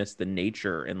somewhat miss the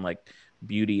nature and like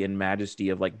beauty and majesty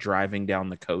of like driving down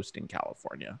the coast in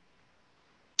California.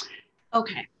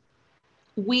 Okay.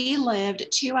 We lived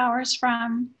 2 hours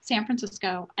from San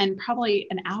Francisco and probably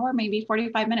an hour, maybe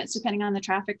 45 minutes, depending on the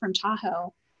traffic, from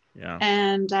Tahoe. Yeah.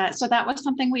 And so that was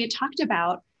something we had talked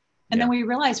about. And then we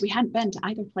realized we hadn't been to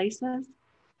either places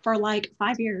for like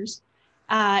 5 years,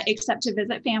 except to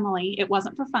visit family. It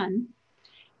wasn't for fun.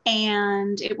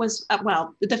 And it was,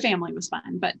 the family was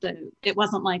fun, but it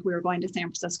wasn't like we were going to San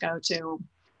Francisco to,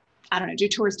 I don't know, do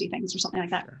touristy things or something like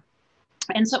that. Sure.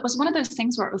 And so it was one of those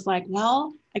things where it was like,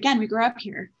 well, again, we grew up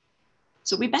here,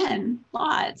 so we've been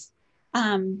lots.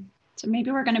 So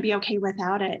maybe we're going to be okay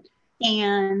without it.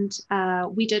 And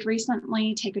we did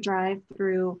recently take a drive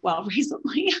through,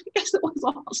 recently, I guess it was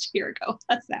almost a year ago.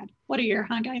 That's sad. What a year,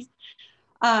 huh, guys?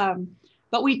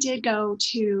 But we did go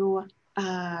to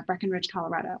Breckenridge,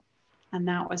 Colorado, and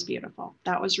that was beautiful.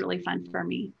 That was really fun for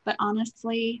me. But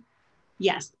honestly,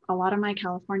 yes, a lot of my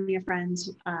California friends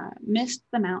missed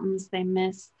the mountains. They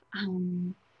missed,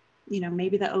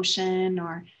 maybe the ocean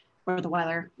or the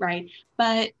weather, right?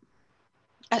 But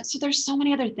so there's so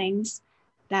many other things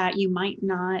that you might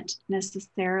not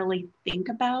necessarily think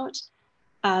about.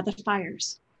 The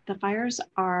fires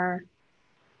are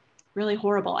really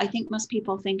horrible. I think most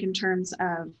people think in terms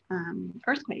of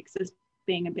earthquakes as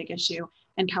being a big issue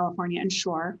in California. And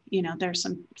sure, there's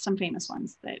some famous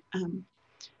ones that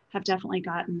have definitely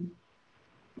gotten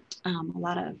a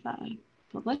lot of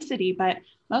publicity, but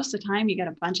most of the time you get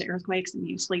a bunch of earthquakes and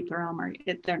you sleep through them, or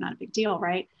they're not a big deal,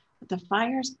 right? But the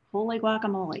fires, holy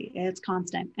guacamole, it's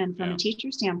constant. And from a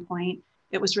teacher standpoint,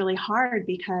 it was really hard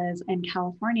because in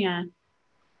California,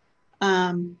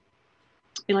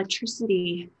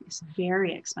 electricity is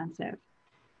very expensive,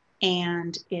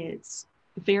 and it's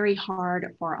very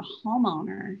hard for a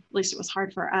homeowner, at least it was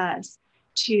hard for us,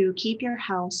 to keep your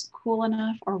house cool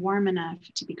enough or warm enough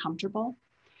to be comfortable.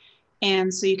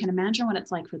 And so you can imagine what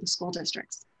it's like for the school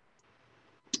districts.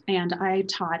 And I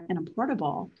taught in a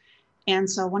portable. And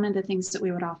so one of the things that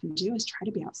we would often do is try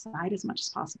to be outside as much as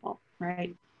possible,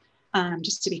 right?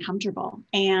 Just to be comfortable.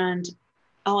 And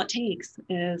all it takes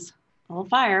is a little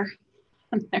fire,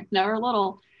 and they're never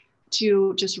little,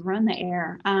 to just run the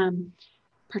air,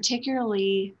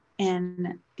 particularly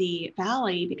in the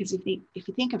valley, because if you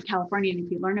think of California and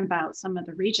if you learn about some of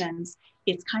the regions,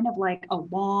 it's kind of like a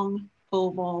long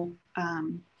oval,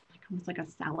 like almost like a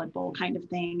salad bowl kind of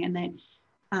thing. And then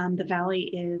the valley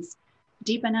is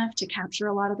deep enough to capture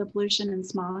a lot of the pollution and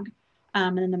smog.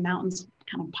 And then the mountains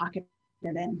kind of pocket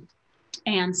it in.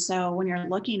 And so when you're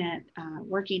looking at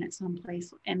working at some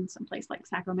place like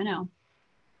Sacramento,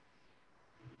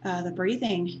 the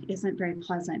breathing isn't very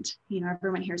pleasant. You know,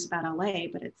 everyone hears about LA,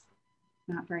 but it's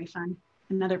not very fun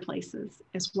in other places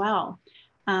as well.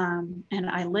 And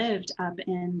I lived up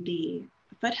in the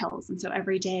foothills. And so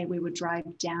every day we would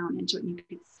drive down into it and you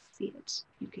could see it.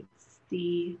 You could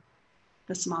see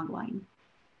the smog line.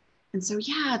 And so,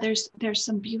 yeah, there's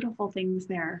some beautiful things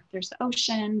there. There's the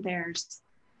ocean, there's,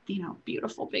 you know,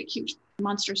 beautiful, big, huge,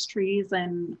 monstrous trees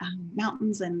and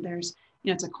mountains. And there's, you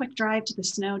know, it's a quick drive to the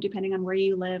snow, depending on where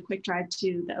you live, quick drive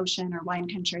to the ocean or wine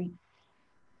country.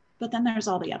 But then there's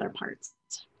all the other parts.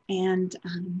 And,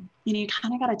 you know, you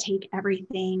kind of got to take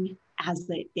everything as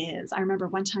it is. I remember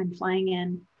one time flying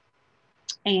in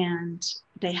and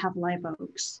they have live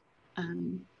oaks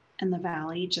in the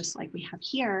valley, just like we have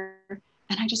here.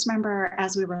 And I just remember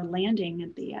as we were landing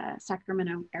at the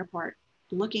Sacramento airport,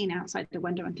 looking outside the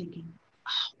window and thinking,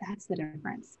 oh, that's the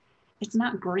difference. It's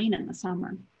not green in the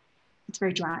summer. It's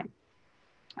very dry.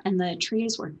 And the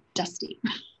trees were dusty.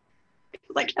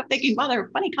 I kept thinking, well, they're a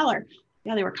funny color.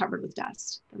 Yeah, they were covered with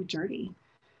dust. They were dirty.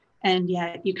 And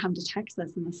yet you come to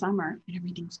Texas in the summer and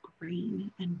everything's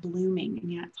green and blooming.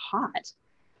 And yeah, it's hot.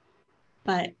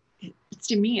 But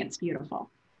to me, it's beautiful.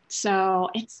 So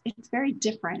it's very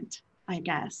different, I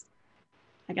guess.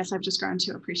 I guess I've just grown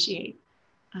to appreciate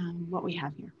what we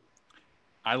have here.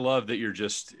 I love that you're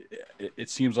just, it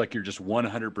seems like you're just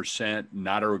 100%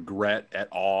 not a regret at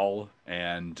all.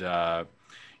 And,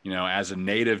 you know, as a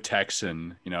native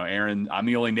Texan, you know, Aaron, I'm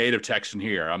the only native Texan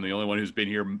here. I'm the only one who's been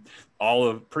here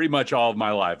pretty much all of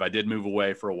my life. I did move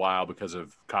away for a while because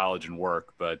of college and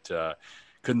work, but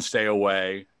couldn't stay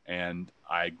away. And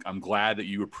I'm glad that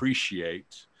you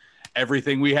appreciate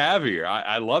everything we have here.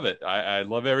 I love it. I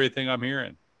love everything I'm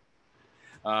hearing.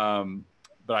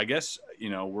 But I guess, you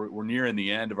know, we're nearing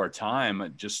the end of our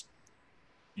time. Just,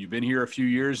 you've been here a few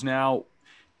years now.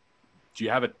 Do you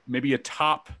have maybe a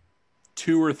top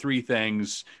 2 or 3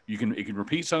 things you can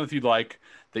repeat some if you'd like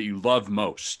that you love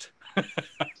most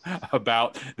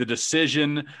about the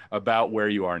decision about where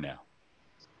you are now?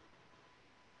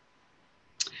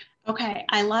 Okay,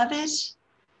 I love it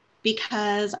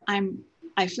because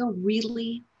I feel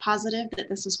really positive that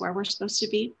this is where we're supposed to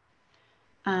be.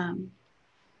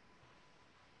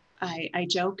 I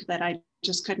joke that I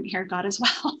just couldn't hear God as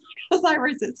well because I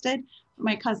resisted.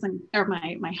 My cousin or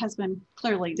my husband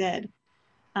clearly did.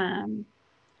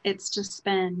 It's just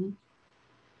been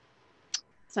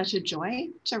such a joy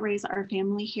to raise our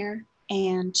family here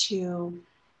and to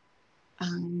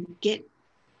get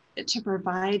to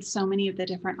provide so many of the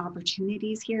different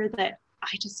opportunities here that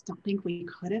I just don't think we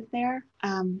could have there.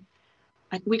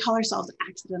 We call ourselves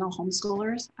accidental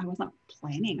homeschoolers. I wasn't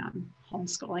planning on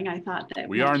homeschooling. I thought that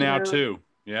we are now too.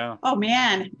 Yeah. Oh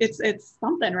man, it's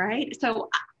something, right? So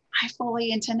I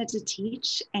fully intended to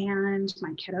teach, and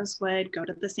my kiddos would go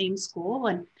to the same school,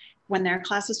 and when their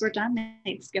classes were done,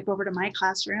 they'd skip over to my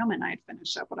classroom and I'd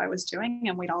finish up what I was doing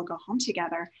and we'd all go home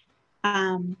together.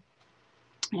 And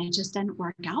it just didn't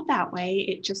work out that way.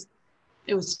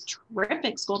 It was a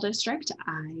terrific school district.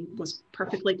 I was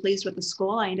perfectly pleased with the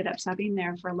school. I ended up subbing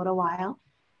there for a little while,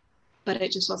 but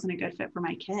it just wasn't a good fit for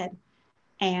my kid.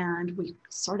 And we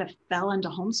sort of fell into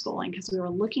homeschooling because we were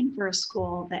looking for a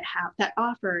school that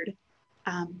offered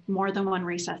more than one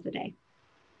recess a day.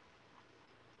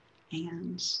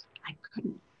 And I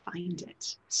couldn't find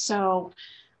it. So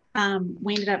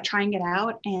we ended up trying it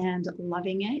out and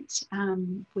loving it.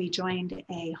 We joined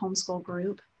a homeschool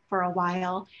group for a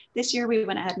while. This year we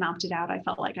went ahead and opted out. I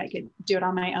felt like I could do it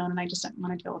on my own and I just didn't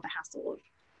want to deal with the hassle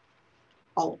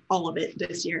of all of it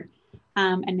this year.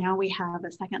 And now we have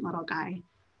a second little guy.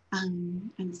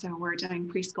 And so we're doing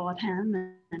preschool with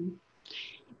him. And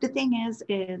the thing is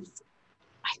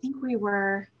I think we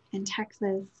were in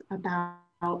Texas about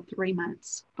 3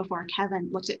 months before Kevin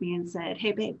looked at me and said,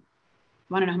 "Hey babe,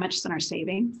 want to know how much is in our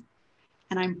savings?"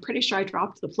 And I'm pretty sure I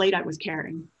dropped the plate I was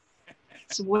carrying.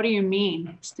 So what do you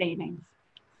mean savings?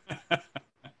 So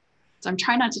I'm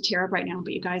trying not to tear up right now,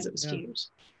 but you guys, it was huge.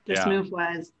 This move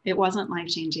it wasn't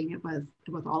life-changing. It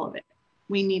was all of it.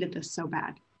 We needed this so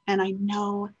bad. And I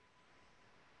know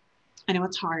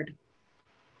it's hard,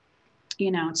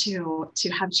 to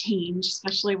have change,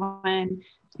 especially when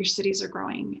your cities are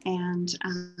growing, and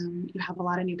you have a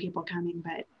lot of new people coming.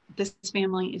 But this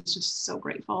family is just so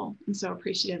grateful and so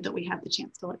appreciative that we have the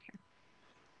chance to live here.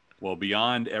 Well,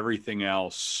 beyond everything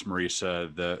else,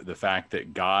 Marisa, the fact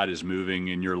that God is moving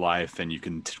in your life, and you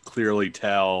can clearly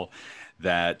tell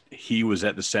that He was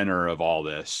at the center of all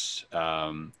this,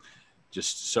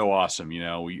 just so awesome. You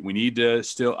know, we need to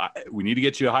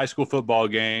get you a high school football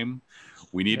game.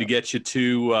 We need to get you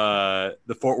to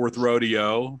the Fort Worth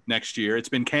Rodeo next year. It's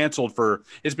been canceled for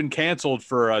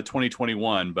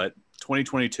 2021, but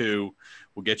 2022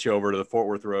 we'll get you over to the Fort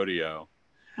Worth Rodeo.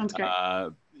 Sounds great.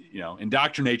 You know,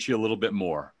 indoctrinate you a little bit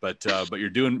more, but you're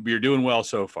doing well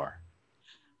so far.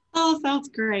 Oh, sounds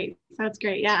great. Sounds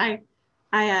great. Yeah,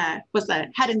 I was a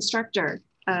head instructor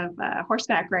of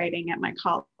horseback riding at my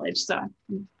college, so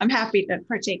I'm happy to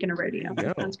partake in a rodeo.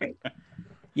 Sounds great.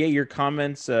 Yeah, your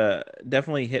comments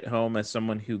definitely hit home as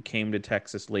someone who came to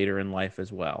Texas later in life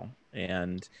as well.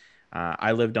 And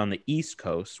I lived on the East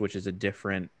Coast, which is a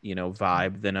different,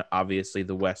 vibe than obviously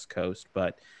the West Coast,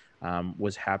 but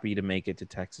was happy to make it to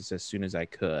Texas as soon as I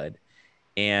could.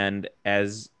 And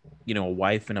as, a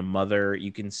wife and a mother,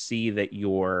 you can see that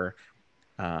you're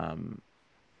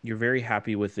very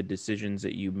happy with the decisions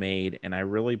that you made. And I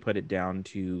really put it down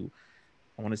to,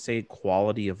 I want to say,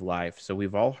 quality of life. So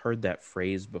we've all heard that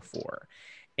phrase before.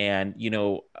 And,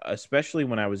 especially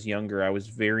when I was younger, I was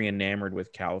very enamored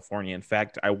with California. In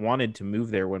fact, I wanted to move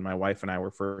there when my wife and I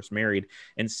were first married.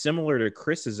 And similar to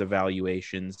Chris's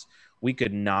evaluations, we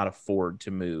could not afford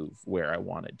to move where I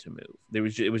wanted to move. It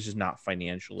was just not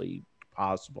financially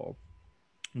possible.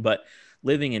 But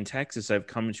living in Texas, I've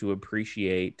come to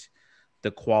appreciate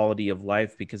the quality of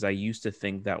life, because I used to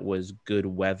think that was good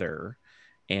weather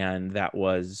and that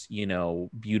was,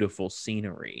 beautiful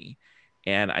scenery.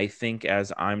 And I think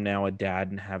as I'm now a dad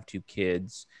and have two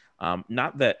kids,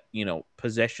 not that,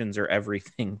 possessions are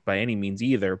everything by any means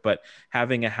either, but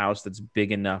having a house that's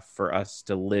big enough for us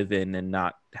to live in and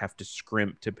not have to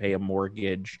scrimp to pay a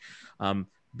mortgage,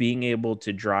 being able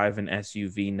to drive an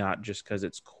SUV, not just because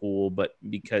it's cool, but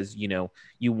because, you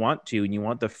want to, and you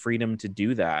want the freedom to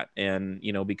do that. And,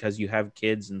 because you have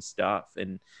kids and stuff.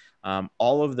 And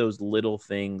all of those little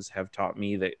things have taught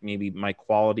me that maybe my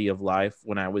quality of life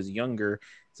when I was younger,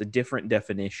 it's a different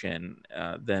definition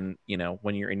than,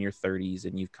 when you're in your 30s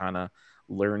and you've kind of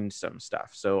learned some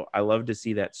stuff. So I love to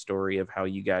see that story of how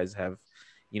you guys have,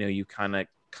 you kind of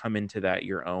come into that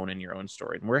your own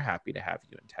story. And we're happy to have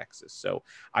you in Texas. So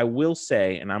I will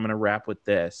say, and I'm going to wrap with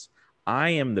this, I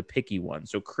am the picky one.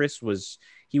 So Chris was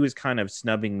kind of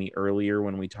snubbing me earlier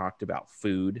when we talked about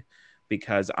food,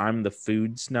 because I'm the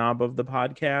food snob of the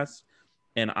podcast.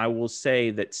 And I will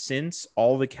say that since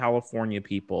all the California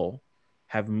people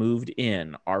have moved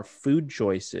in, our food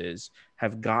choices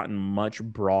have gotten much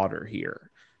broader here.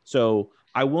 So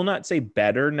I will not say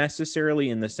better necessarily,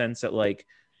 in the sense that like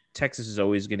Texas is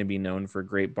always going to be known for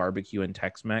great barbecue and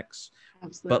Tex-Mex.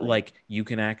 Absolutely. But like you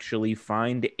can actually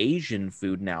find Asian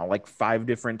food now, like 5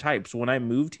 different types. When I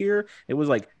moved here, it was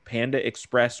like Panda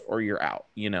Express or you're out,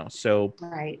 so.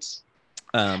 Right.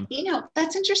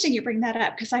 That's interesting you bring that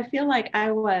up, because I feel like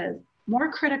I was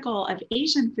more critical of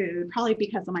Asian food, probably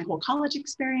because of my whole college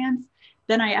experience,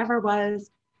 than I ever was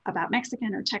about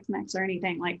Mexican or Tex-Mex or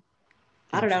anything. Like,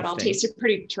 I don't know, it all tasted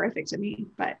pretty terrific to me.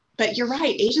 But you're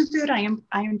right, Asian food I am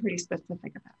pretty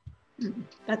specific about.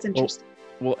 That's interesting.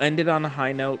 We'll end it on a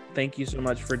high note. Thank you so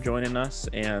much for joining us,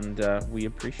 and we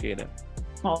appreciate it.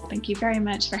 Well, thank you very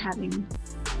much for having me.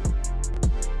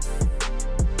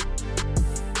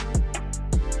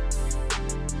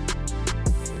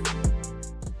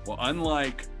 Well,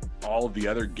 unlike all of the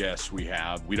other guests we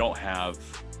don't have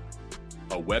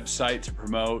a website to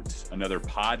promote, another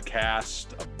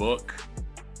podcast, a book.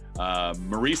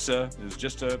 Marisa is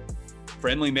just a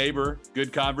friendly neighbor,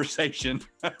 good conversation.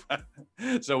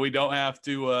 So we don't have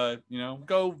to,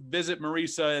 go visit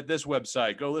Marisa at this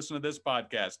website, go listen to this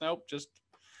podcast. Nope, just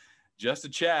a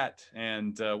chat.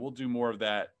 And we'll do more of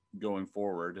that going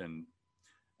forward. And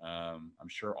I'm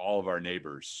sure all of our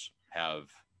neighbors have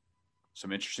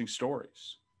some interesting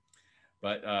stories.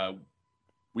 But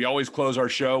we always close our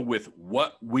show with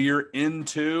what we're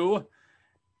into.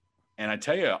 And I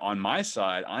tell you, on my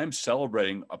side, I'm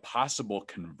celebrating a possible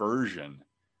conversion,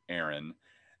 Aaron.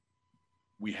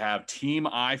 We have Team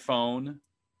iPhone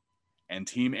and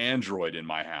Team Android in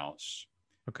my house.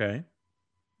 Okay.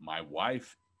 My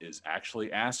wife is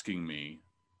actually asking me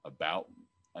about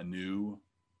a new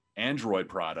Android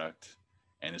product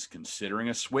and is considering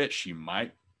a switch. She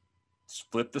might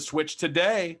flip the switch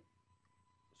today.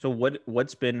 So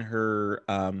what's been her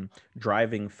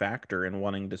driving factor in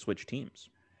wanting to switch teams?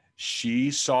 she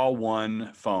saw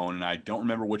one phone, and I don't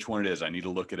remember which one it is. I need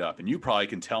to look it up. And you probably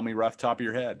can tell me rough top of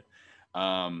your head.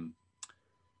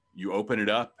 You open it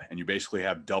up, and you basically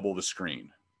have double the screen.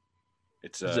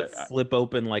 Does it flip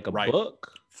open like a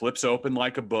book? Flips open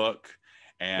like a book,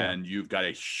 and you've got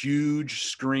a huge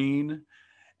screen.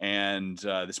 And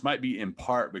this might be in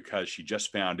part because she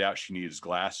just found out she needs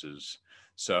glasses.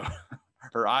 So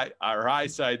her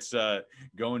eyesight's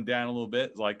going down a little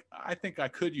bit. Like, I think I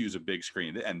could use a big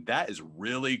screen. And that is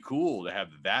really cool to have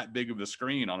that big of a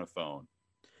screen on a phone.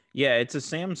 Yeah, it's a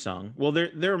Samsung. Well,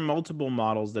 there are multiple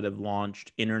models that have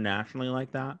launched internationally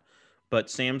like that, but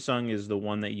Samsung is the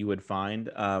one that you would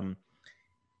find. I'm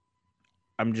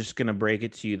just gonna break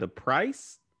it to you. The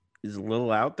price is a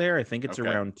little out there. I think it's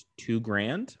around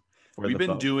 $2,000 for We've the been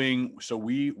phone. doing so.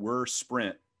 We're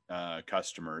Sprint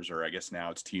customers, or I guess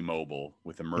now it's T-Mobile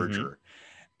with a merger,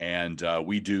 and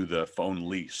we do the phone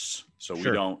lease. So we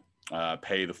don't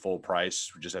pay the full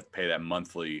price. We just have to pay that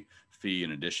monthly fee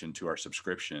in addition to our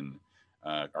subscription,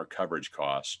 our coverage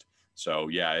cost. So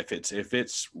yeah, if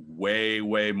it's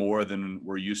way more than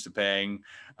we're used to paying,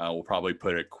 we'll probably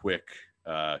put a quick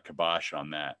kibosh on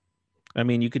that. I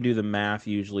mean, you can do the math.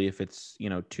 Usually, if it's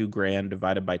 $2,000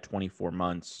 divided by 24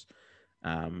 months,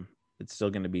 it's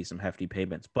still going to be some hefty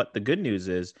payments. But the good news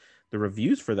is the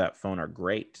reviews for that phone are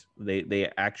great.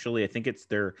 They actually, I think it's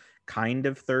their kind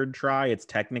of third try. It's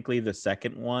technically the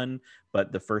second one,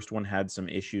 but the first one had some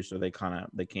issues, so they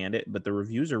canned it. But the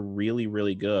reviews are really,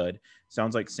 really good.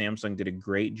 Sounds like Samsung did a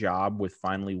great job with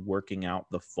finally working out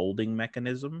the folding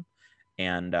mechanism.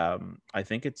 And I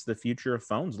think it's the future of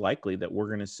phones, likely, that we're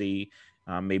going to see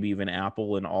maybe even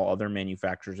Apple and all other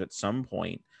manufacturers at some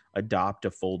point adopt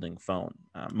a folding phone.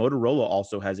 Motorola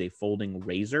also has a folding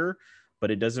Razr, but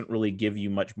it doesn't really give you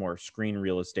much more screen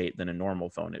real estate than a normal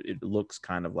phone. It looks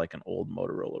kind of like an old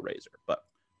Motorola Razr. But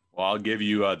well, I'll give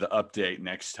you the update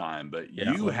next time. But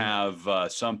you have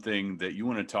something that you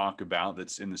want to talk about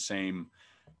that's in the same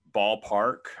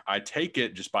ballpark. I take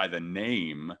it just by the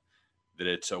name that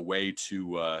it's a way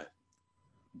to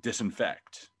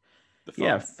disinfect the phone.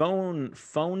 Yeah,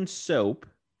 phone soap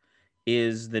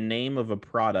is the name of a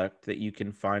product that you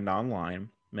can find online,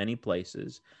 many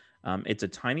places. It's a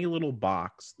tiny little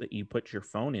box that you put your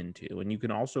phone into, and you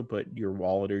can also put your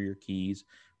wallet or your keys.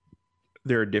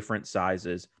 There are different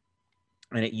sizes,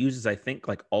 and it uses, I think,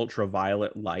 like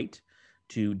ultraviolet light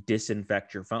to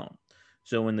disinfect your phone.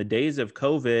 So in the days of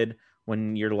COVID,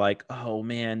 when you're like, oh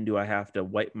man, do I have to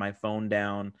wipe my phone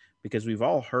down? Because we've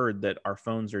all heard that our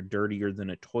phones are dirtier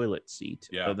than a toilet seat,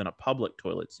 than a public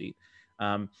toilet seat.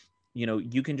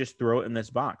 You can just throw it in this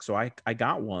box. So I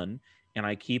got one, and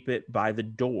I keep it by the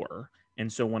door.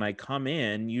 And so when I come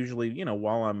in, usually,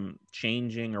 while I'm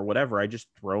changing or whatever, I just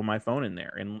throw my phone in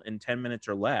there. And in 10 minutes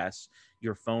or less,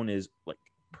 your phone is like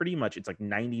pretty much, it's like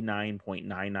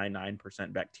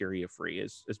 99.999% bacteria free,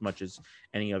 as much as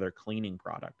any other cleaning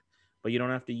product. But you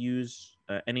don't have to use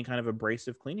any kind of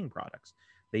abrasive cleaning products.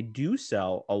 They do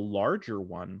sell a larger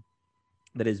one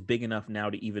that is big enough now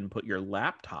to even put your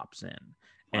laptops in.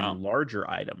 Wow. And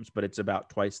larger items, but it's about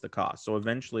twice the cost. So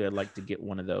eventually I'd like to get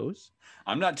one of those.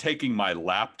 I'm not taking my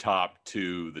laptop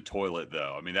to the toilet,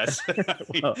 though. I mean, that's,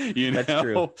 Well, that's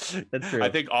true. That's true. I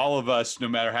think all of us, no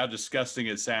matter how disgusting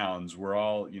it sounds, we're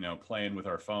all, playing with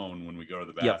our phone when we go to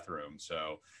the bathroom.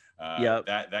 So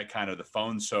that kind of the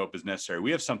phone soap is necessary.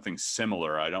 We have something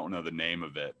similar. I don't know the name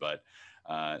of it, but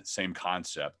same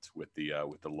concept with the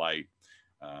light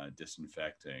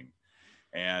disinfecting.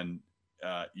 And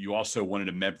you also wanted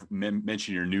to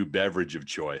mention your new beverage of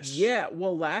choice. Yeah,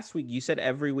 well, last week, you said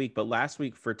every week, but last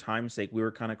week, for time's sake, we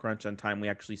were kind of crunched on time. We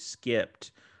actually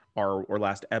skipped our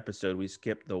last episode. We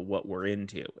skipped the what we're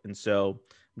into. And so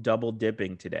double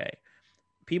dipping today.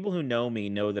 People who know me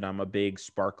know that I'm a big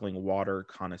sparkling water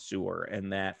connoisseur,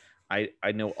 and that I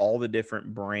know all the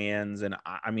different brands. And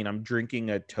I mean, I'm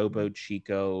drinking a Topo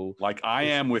Chico. Like I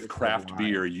am with craft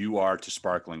beer, you are to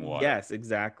sparkling water. Yes,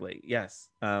 exactly. Yes.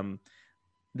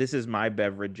 This is my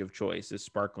beverage of choice, is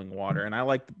sparkling water. And I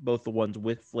like both the ones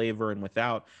with flavor and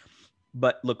without.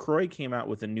 But LaCroix came out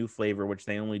with a new flavor, which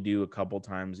they only do a couple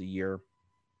times a year,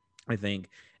 I think.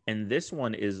 And this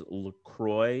one is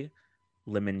LaCroix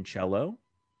Limoncello.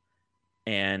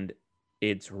 And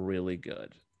it's really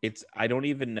good. I don't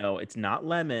even know. It's not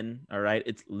lemon, all right?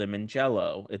 It's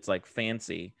limoncello. It's like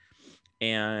fancy.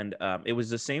 And it was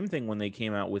the same thing when they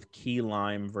came out with key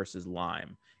lime versus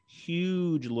lime.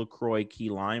 Huge LaCroix key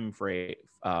lime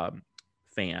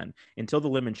fan. Until the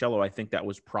limoncello, I think that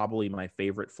was probably my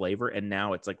favorite flavor, and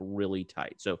now it's like really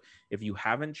tight. So if you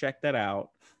haven't checked that out,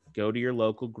 go to your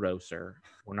local grocer.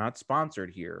 We're not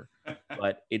sponsored here,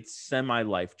 but it's semi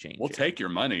life changing. We'll take your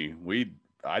money.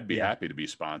 I'd be happy to be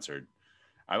sponsored.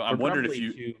 I'm wondering if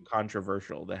you too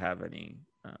controversial to have any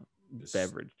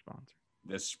beverage sponsor.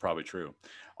 This is probably true.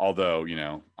 Although,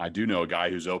 I do know a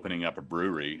guy who's opening up a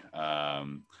brewery.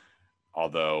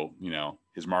 Although,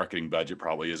 his marketing budget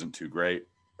probably isn't too great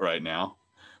right now.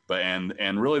 But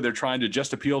and really they're trying to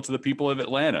just appeal to the people of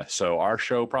Atlanta. So our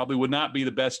show probably would not be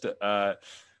the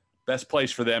best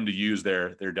place for them to use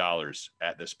their dollars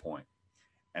at this point.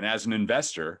 And as an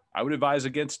investor, I would advise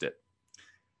against it.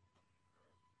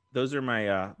 Those are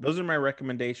my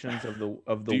recommendations of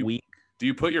the week. Do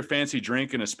you put your fancy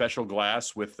drink in a special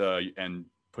glass and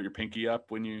put your pinky up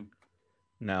when you?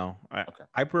 No,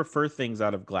 I prefer things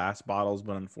out of glass bottles,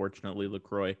 but unfortunately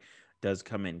LaCroix does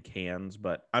come in cans,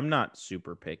 but I'm not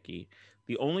super picky.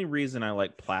 The only reason I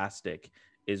like plastic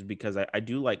is because I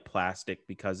do like plastic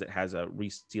because it has a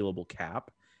resealable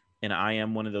cap. And I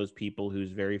am one of those people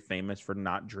who's very famous for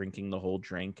not drinking the whole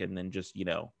drink and then just,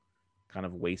 kind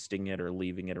of wasting it or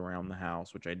leaving it around the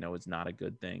house, which I know is not a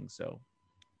good thing. So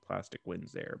plastic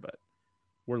wins there, but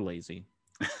we're lazy.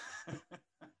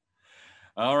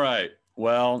 All right.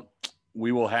 Well,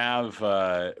 we will have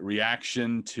a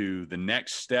reaction to the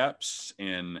next steps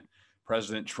in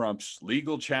President Trump's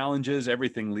legal challenges,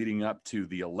 everything leading up to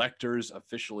the electors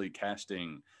officially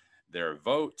casting their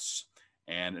votes.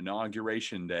 And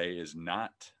Inauguration Day is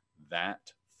not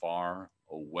that far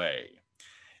away.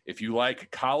 If you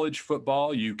like college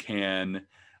football, you can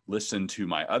listen to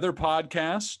my other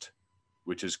podcast,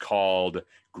 which is called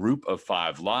Group of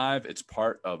Five Live. It's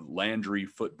part of Landry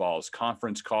Football's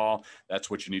conference call. That's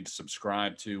what you need to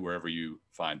subscribe to wherever you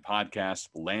find podcasts.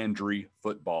 Landry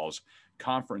Football's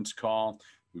conference call.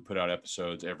 We put out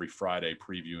episodes every Friday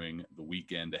previewing the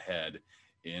weekend ahead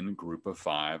in Group of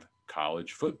Five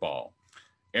college football.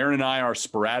 Aaron and I are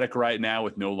sporadic right now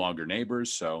with No Longer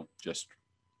Neighbors, so just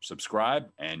subscribe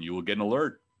and you will get an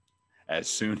alert as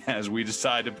soon as we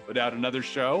decide to put out another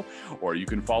show, or you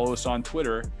can follow us on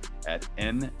Twitter at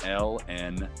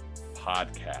NLN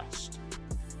Podcast.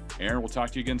 Aaron, we'll talk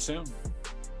to you again soon.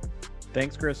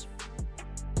 Thanks, Chris.